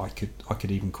 I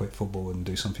could even quit football and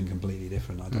do something completely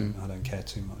different. I don't care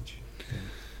too much. Yeah.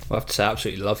 Well, I have to say, I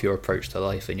absolutely love your approach to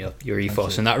life and your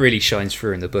ethos, and that really shines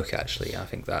through in the book. Actually, I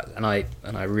think that, and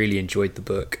I really enjoyed the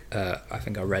book. I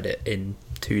think I read it in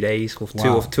 2 days, or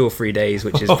two or 3 days,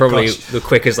 which is probably the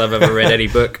quickest I've ever read any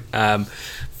book.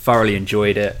 Thoroughly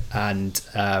enjoyed it, and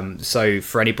so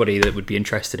for anybody that would be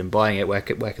interested in buying it, where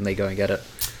can they go and get it?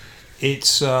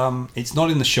 It's not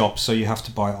in the shop, so you have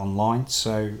to buy it online.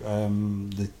 So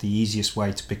the easiest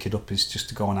way to pick it up is just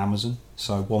to go on Amazon.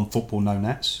 So One Football No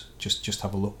Nets. Just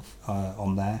have a look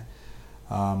on there,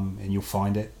 and you'll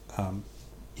find it.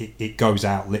 It goes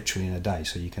out literally in a day,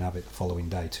 so you can have it the following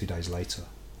day, 2 days later.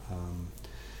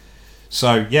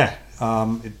 So yeah,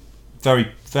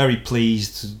 very very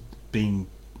pleased. Being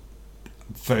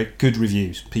very good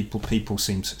reviews. People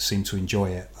seem to enjoy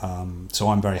it. So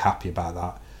I'm very happy about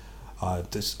that. I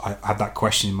had that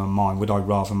question in my mind: would I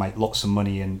rather make lots of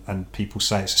money and people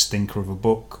say it's a stinker of a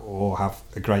book, or have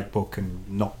a great book and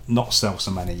not sell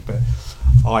so many? But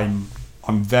I'm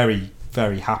very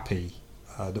very happy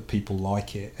that people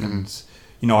like it. And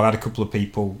I've had a couple of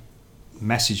people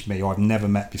message me who I've never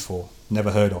met before,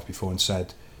 never heard of before, and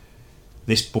said,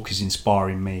 this book is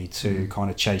inspiring me to kind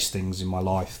of chase things in my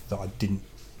life that I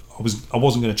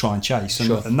wasn't going to try and chase,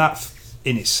 and that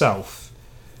in itself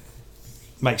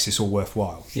makes this all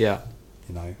worthwhile. Yeah,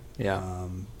 Yeah.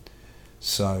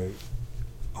 So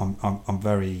I'm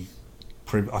very.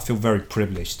 I feel very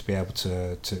privileged to be able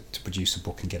to produce a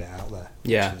book and get it out there.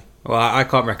 Yeah. Actually. Well, I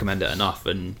can't recommend it enough,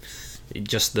 and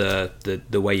just the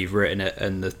way you've written it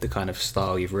and the kind of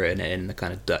style you've written it in, the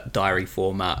kind of diary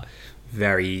format.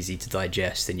 Very easy to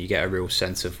digest, and you get a real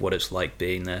sense of what it's like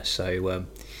being there. So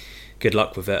good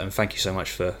luck with it, and thank you so much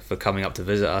for coming up to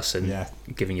visit us and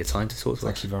giving your time to talk to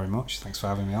us. Thank you very much. Thanks for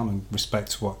having me on, and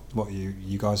respect what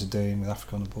you guys are doing with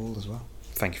Africa on the Ball as well.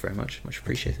 Thank you very much. Much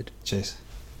appreciated. Cheers.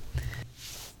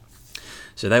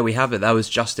 So there we have it. That was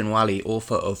Justin Whalley,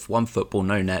 author of One Football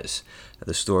No Nets,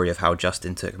 the story of how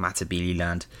Justin took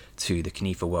Matabeleland to the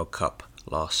CONIFA World Cup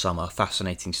last summer.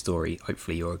 Fascinating story.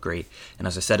 Hopefully you'll agree. And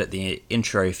as I said at the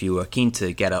intro, if you were keen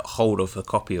to get a hold of a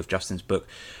copy of Justin's book,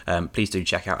 please do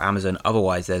check out Amazon.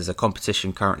 Otherwise, there's a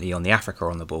competition currently on the Africa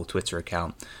on the Ball Twitter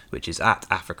account, which is at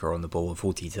Africa on the Ball, and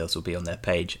full details will be on their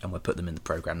page, and we'll put them in the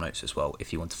programme notes as well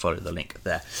if you want to follow the link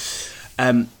there.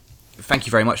 Thank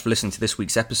you very much for listening to this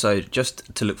week's episode.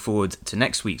 Just to look forward to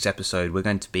next week's episode, we're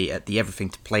going to be at the Everything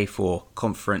to Play For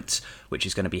conference, which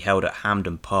is going to be held at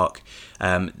Hampden Park.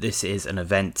 This is an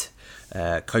event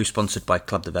co-sponsored by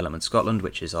Club Development Scotland,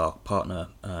 which is our partner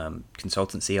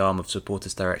consultancy arm of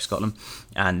Supporters Direct Scotland.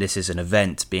 And this is an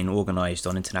event being organised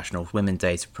on International Women's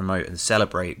Day to promote and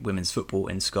celebrate women's football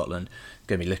in Scotland.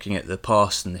 Going to be looking at the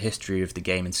past and the history of the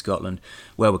game in Scotland,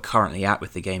 where we're currently at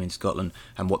with the game in Scotland,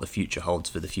 and what the future holds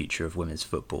for the future of women's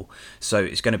football. So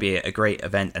it's going to be a great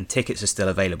event, and tickets are still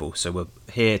available. So we're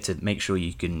here to make sure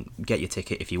you can get your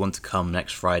ticket if you want to come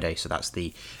next Friday. So that's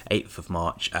the 8th of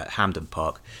March at Hampden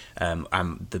Park. And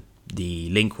the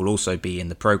link will also be in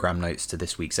the programme notes to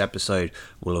this week's episode.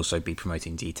 We'll also be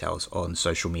promoting details on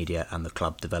social media and the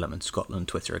Club Development Scotland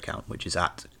Twitter account, which is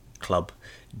at Club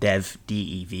Dev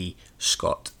DEV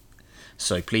Scott.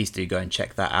 So please do go and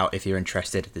check that out if you're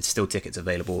interested. There's still tickets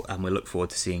available, and we look forward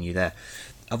to seeing you there.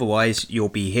 Otherwise, you'll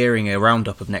be hearing a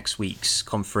roundup of next week's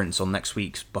conference on next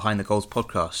week's Behind the Goals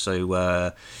podcast.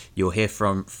 So you'll hear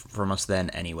from us then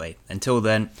anyway. Until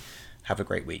then, have a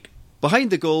great week.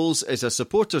 Behind the Goals is a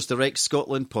Supporters Direct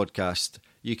Scotland podcast.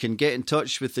 You can get in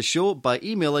touch with the show by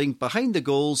emailing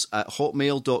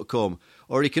behindthegoals@hotmail.com,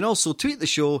 or you can also tweet the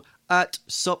show at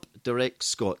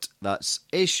SupDirectScott. That's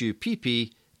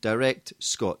SUPP Direct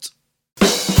Scott.